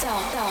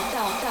myself.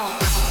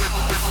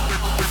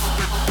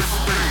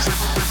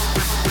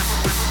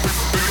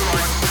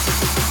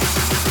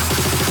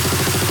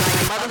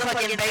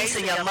 Motherfucking bass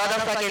in your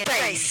motherfucking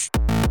face.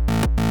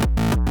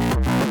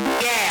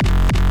 Yeah.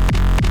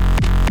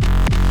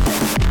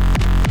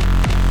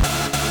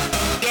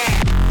 Yeah.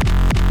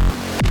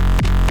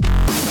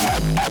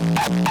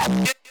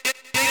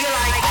 Do you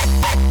like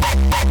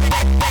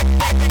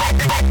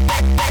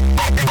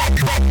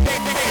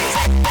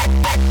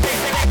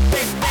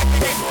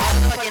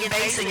motherfucking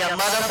bass in your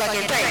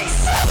motherfucking face?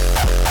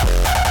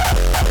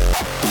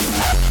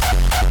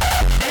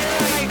 Do you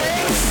like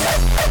bass?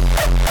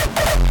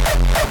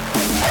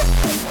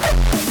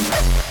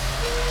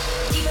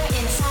 Deeper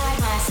inside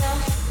myself.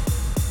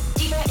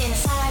 Deeper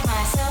inside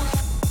myself.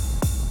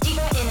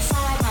 Deeper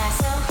inside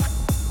myself.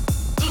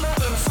 Deeper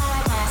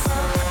inside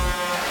myself.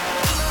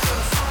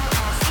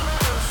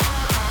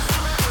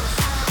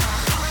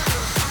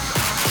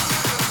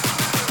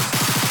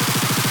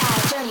 I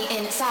journey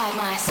inside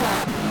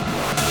myself.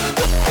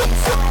 Deeper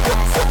inside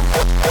myself.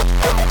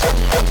 I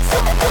journey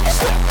inside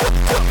myself.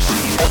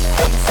 Deeper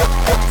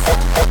inside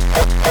myself.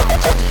 I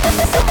journey inside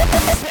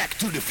myself. Back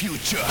to the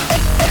future.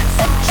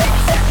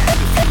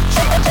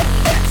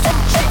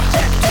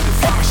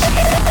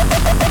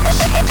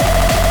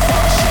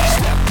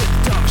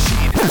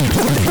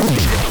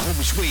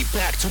 Way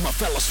back to my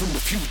fellas from the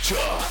future.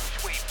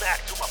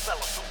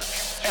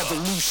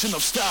 Evolution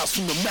of styles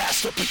from the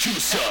master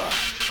producer.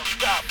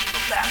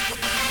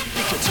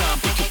 Pick your time,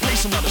 pick your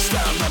place, another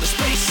style, another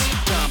space.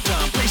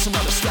 Time, place,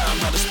 another style,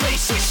 another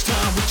space. It's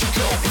time with you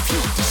go if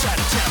you decide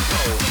a tempo.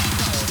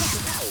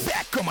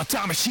 Back on my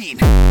time machine.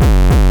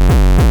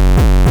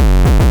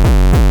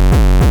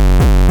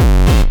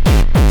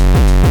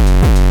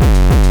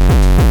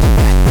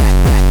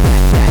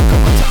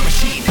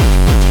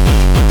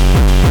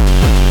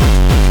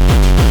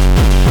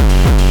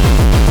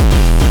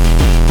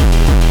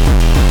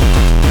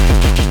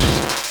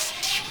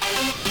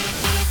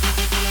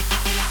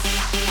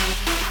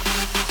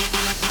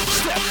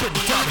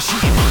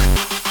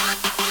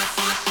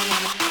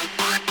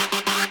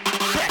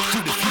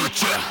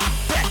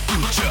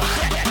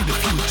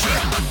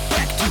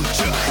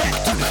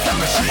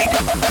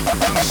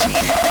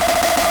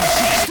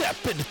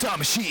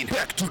 Machine.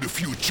 Back to the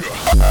future.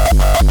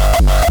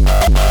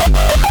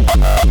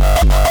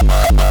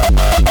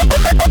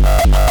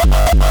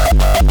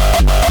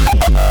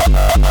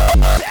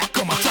 Back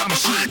on my time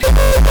machine.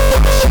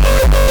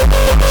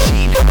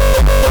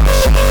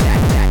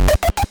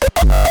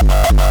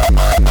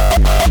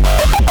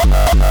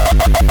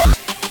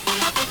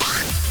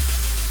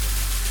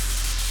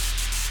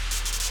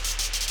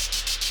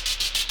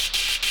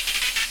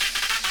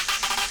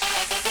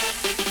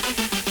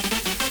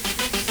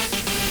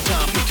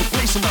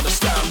 Another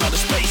style, another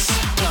space.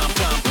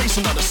 Time, place,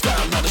 another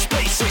style, another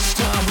space. It's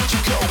time with you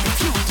go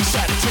if you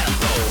decide a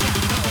tempo.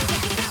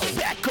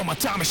 Back on my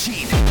time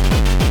machine.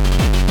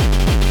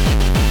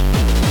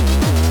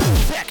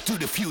 Back to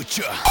the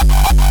future.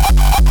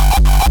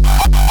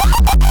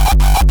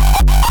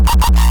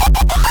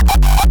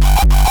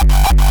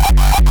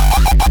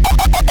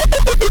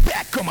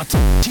 Back on my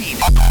time machine.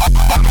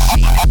 Time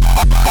machine.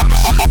 Time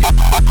machine.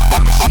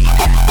 Time machine.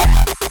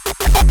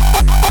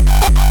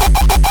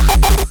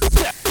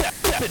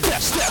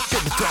 Step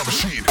in the time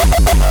machine.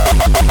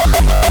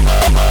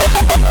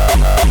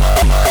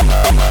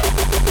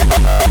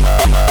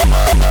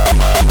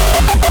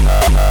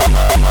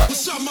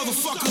 What's up,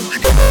 motherfucker?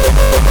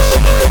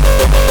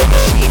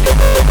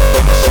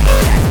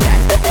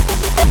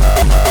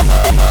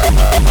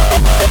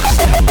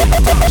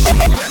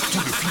 Back to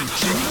the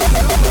future.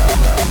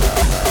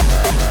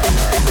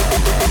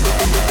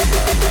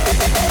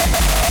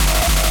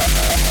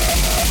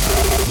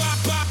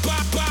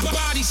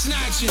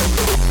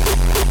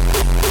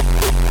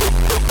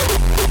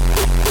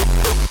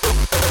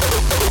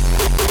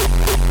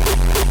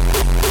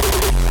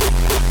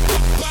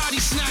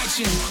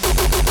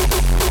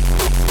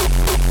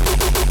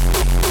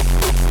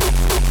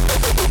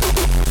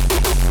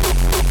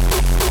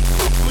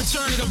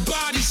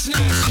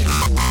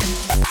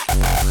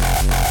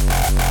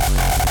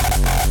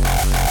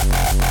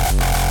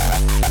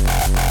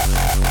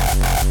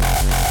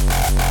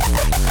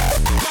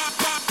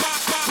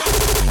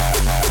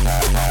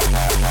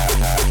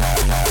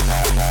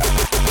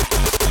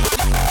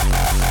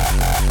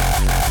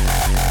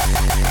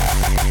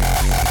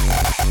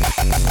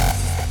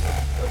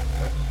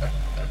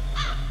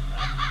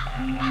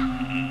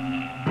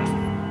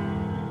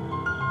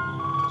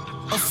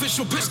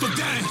 Official pistol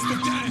gang,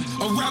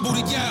 a rebel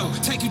to yell,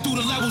 take you through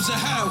the levels of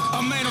hell.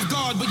 A man of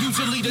God, but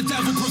usually the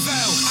devil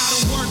prevail. I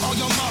don't work, all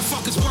y'all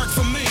motherfuckers work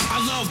for me. I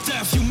love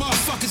death, you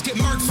motherfuckers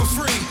get murked for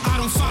free. I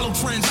don't follow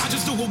trends, I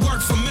just do what work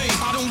for me.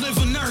 I don't live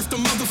on earth, the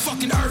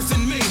motherfucking earth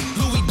in me.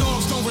 Louis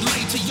dogs don't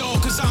relate to y'all,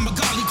 cause I'm a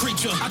godly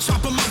creature. I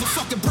chop a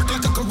motherfucking brick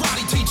like a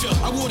karate teacher.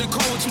 I wouldn't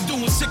call what you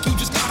doing sick, you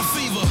just got a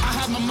fever. I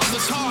have my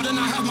mother's heart and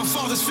I have my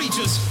father's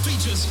features.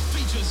 Features.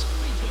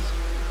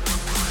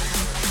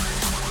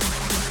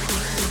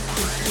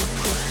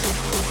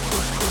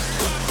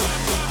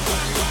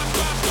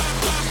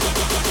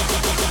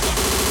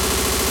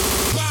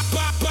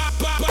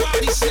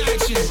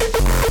 Snatches.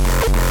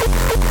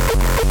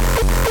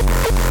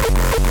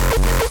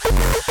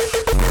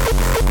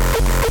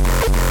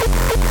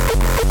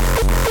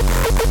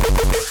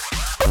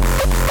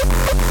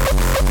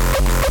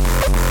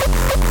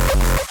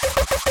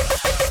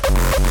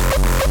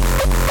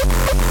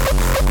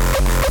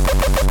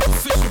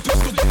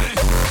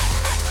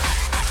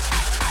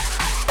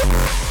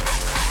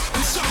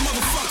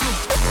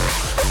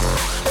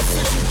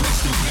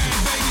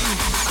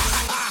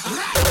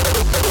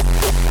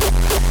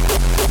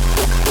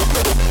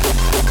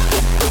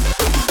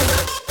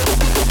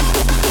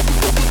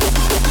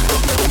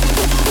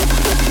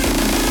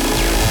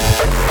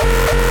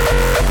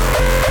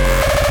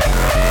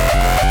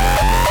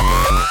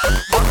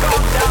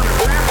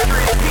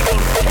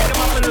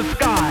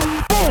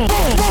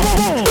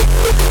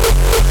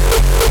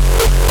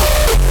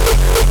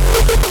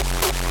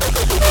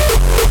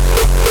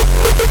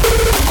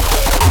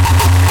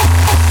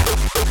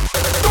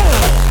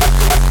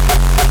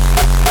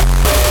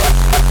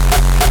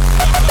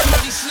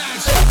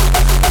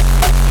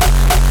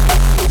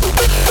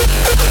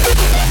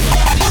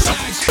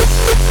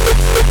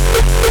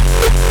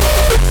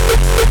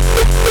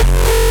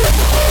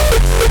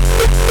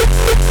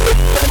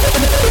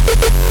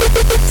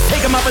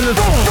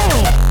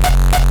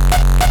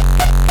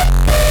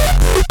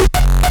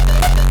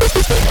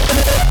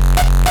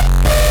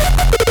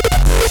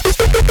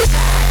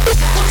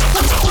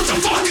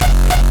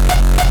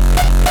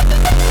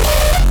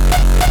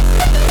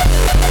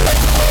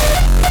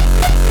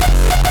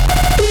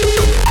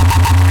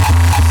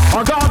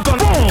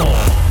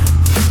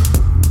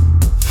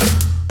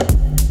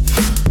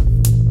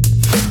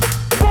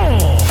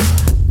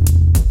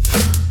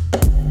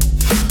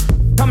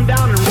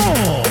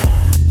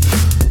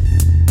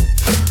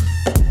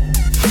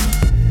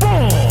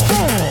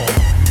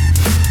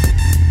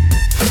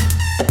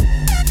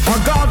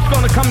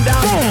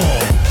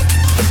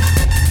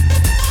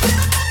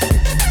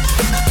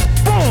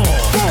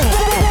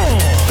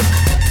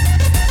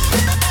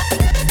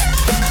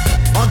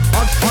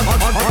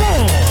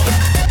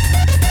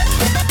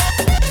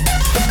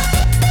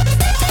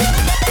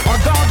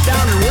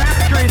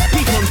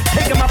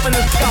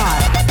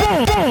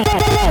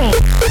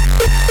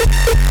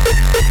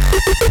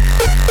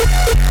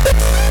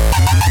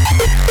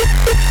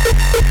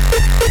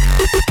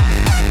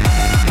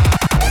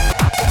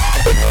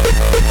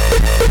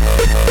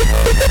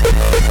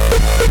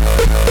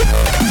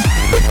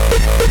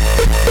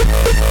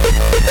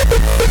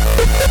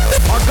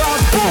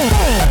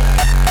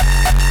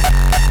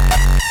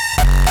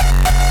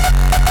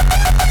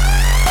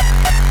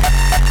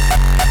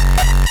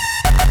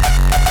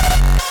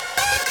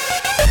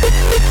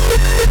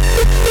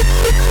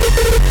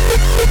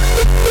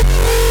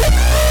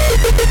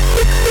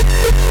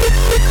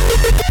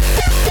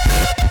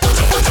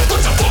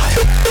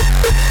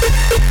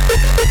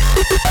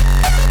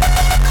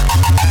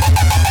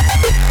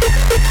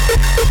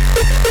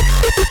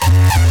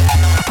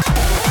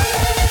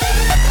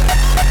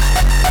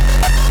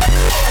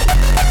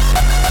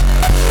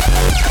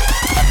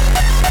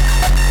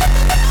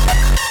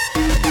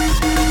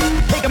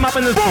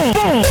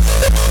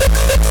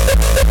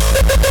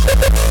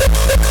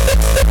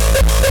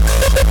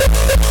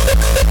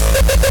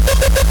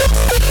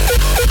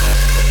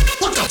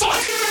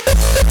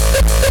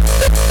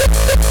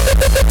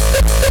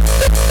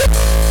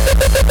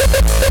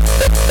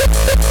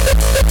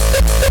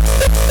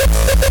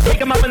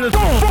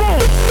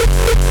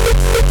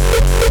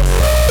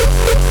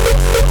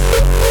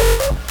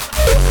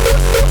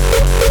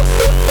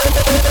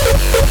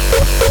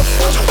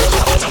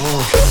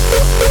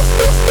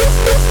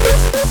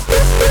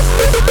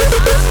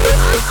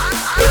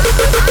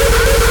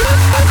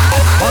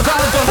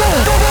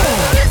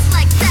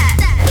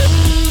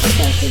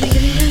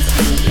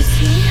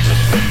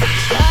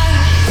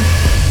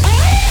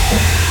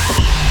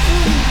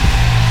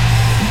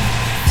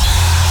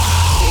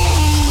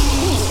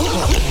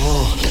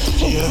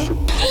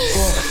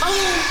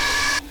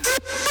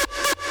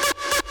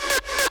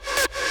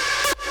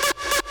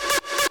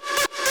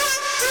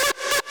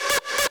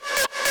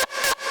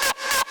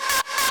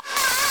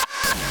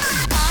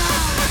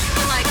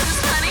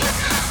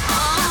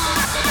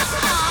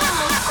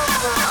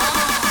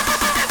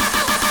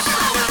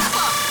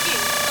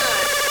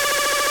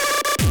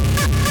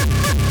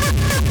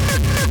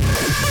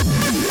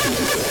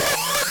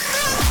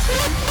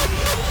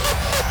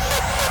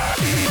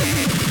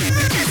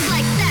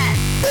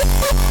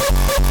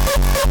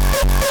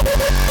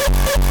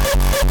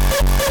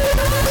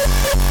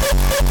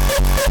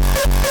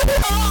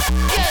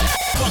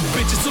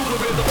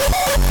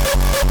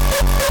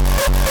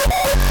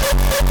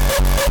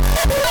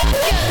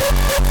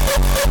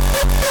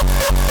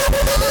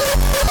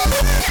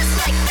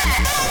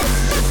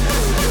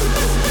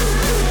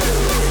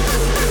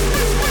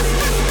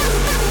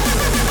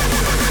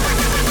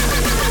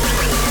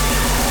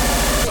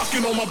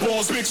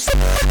 balls mixed.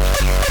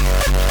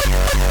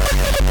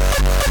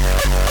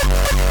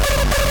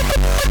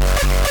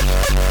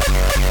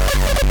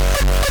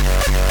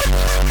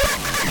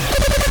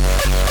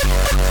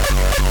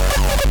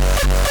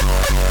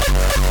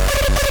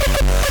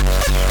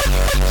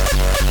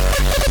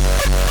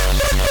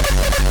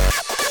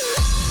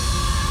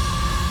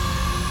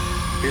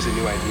 Here's a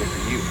new idea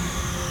for you.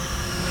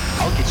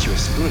 I'll get you a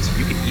spoon so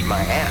you can eat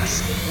my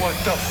ass. What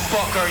the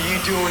fuck are you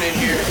doing in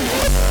here?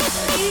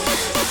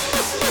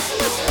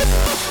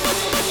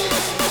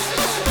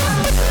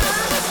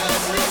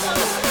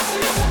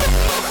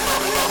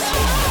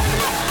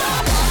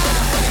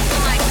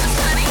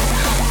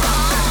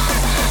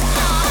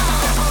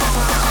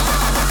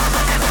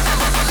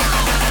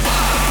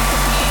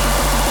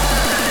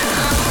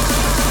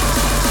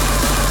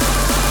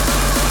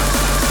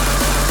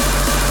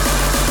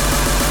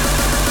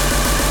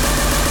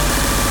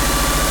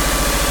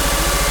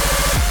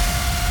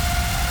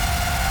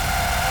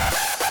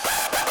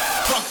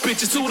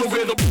 Bitches to the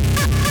rhythm.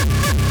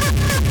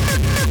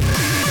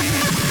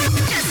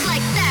 Just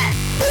like that.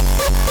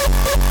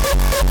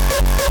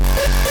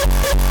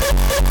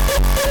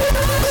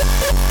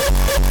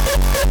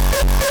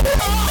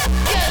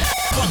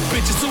 Fuck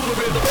bitches to the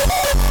rhythm.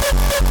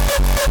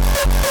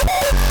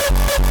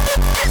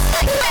 Just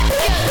like that.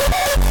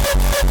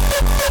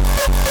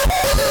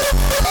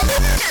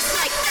 Just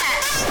like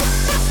that.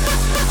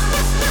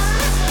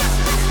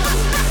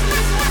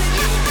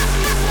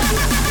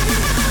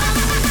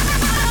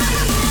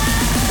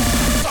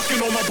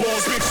 Sucking on my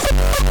balls, bitch.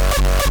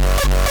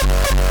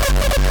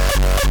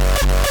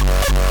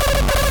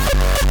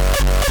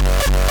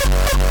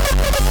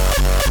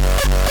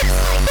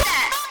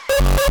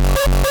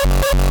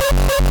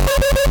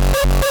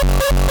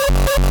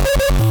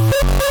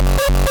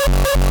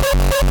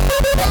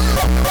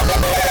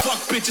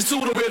 Fuck bitches to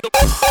the rhythm.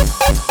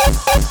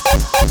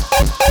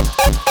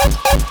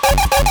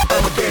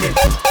 I'ma get it.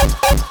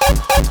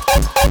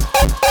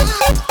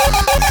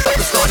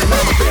 Sucker starting,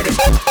 I'ma get it.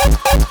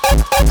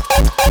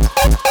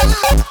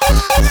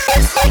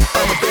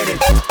 I'ma get it.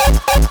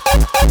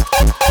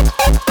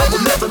 I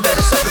will never let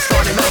a sucker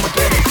start and I'ma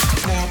get it.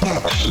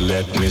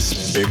 Let me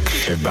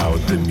speak about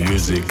the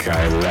music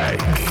I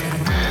like.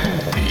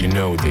 You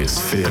know this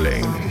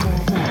feeling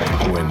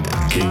when the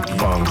kick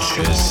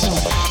punches,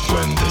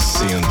 when the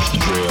synth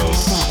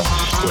drills,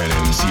 when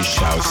MC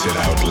shouts it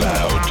out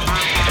loud,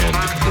 and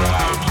the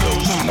crowd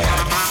goes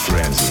mad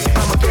frenzy.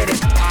 I'ma get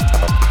it.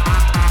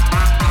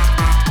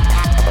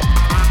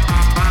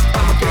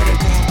 I'ma get it.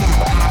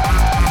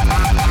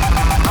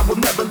 I will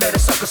never let a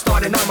sucker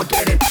start and I'ma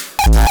get it.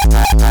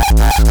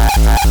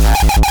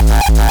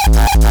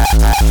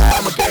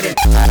 I'ma get it.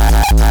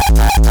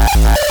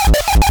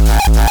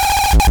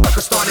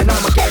 Sucker start and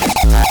I'ma get it.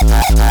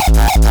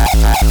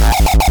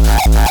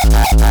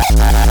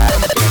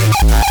 I'ma get it.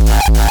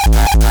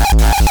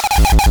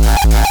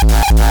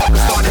 Sucker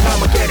start and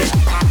I'ma get it.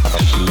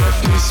 Let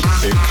me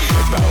speak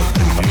about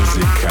the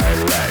music I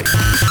like.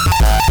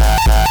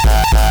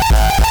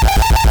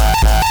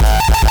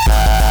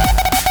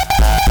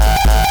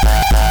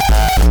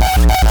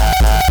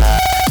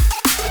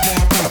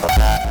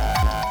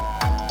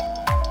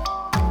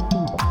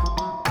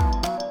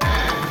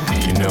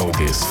 You know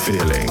this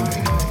feeling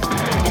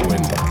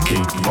when the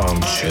kick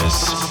punches.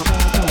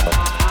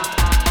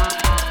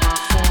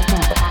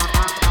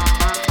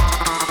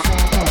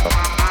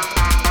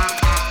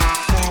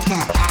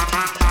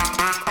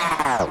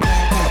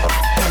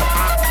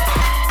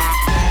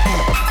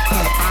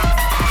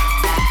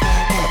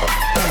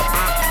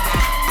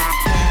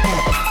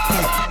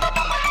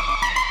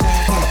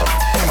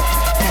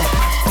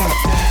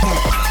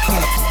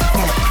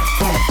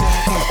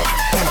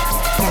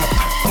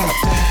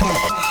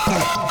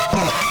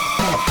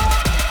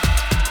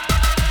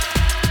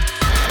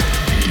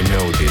 You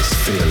know this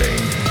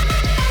feeling.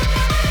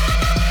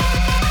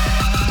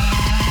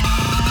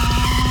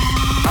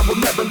 I will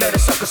never let a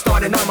sucker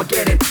start and I'ma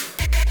get it.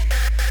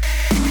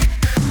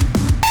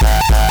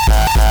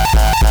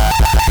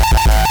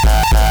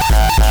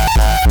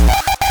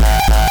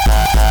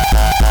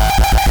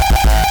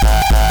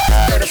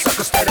 Let a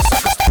sucker start, a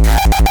sucker start.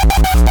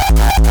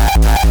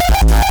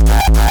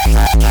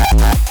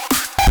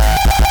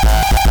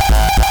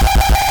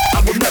 I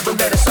will never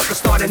let a sucker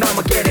start and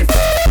I'ma get it.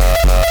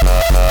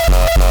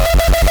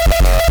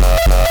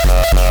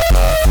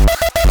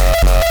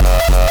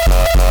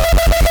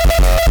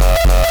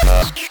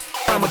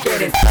 I'ma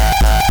get it.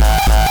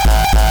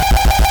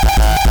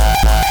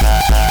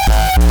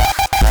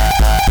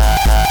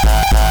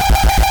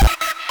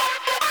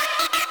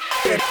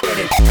 Get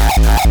it.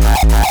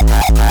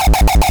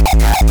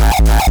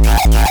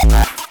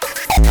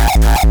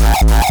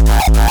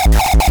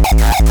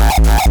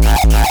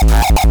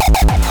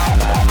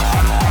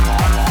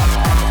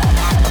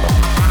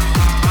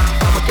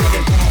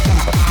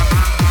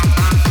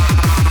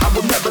 I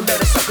will never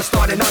let a sucker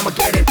start and I'ma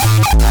get it.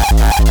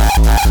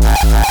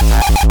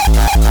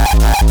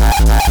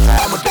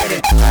 I'ma get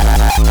it.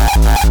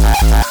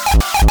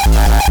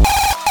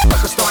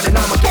 Sucker start and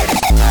I'ma get it.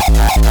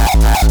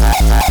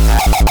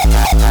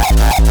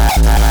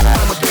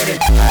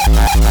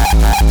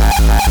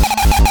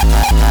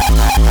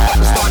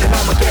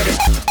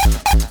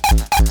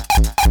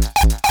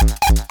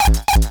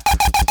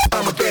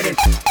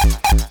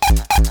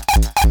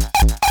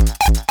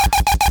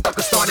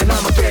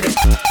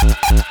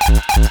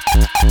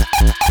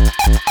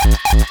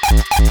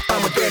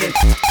 I'm a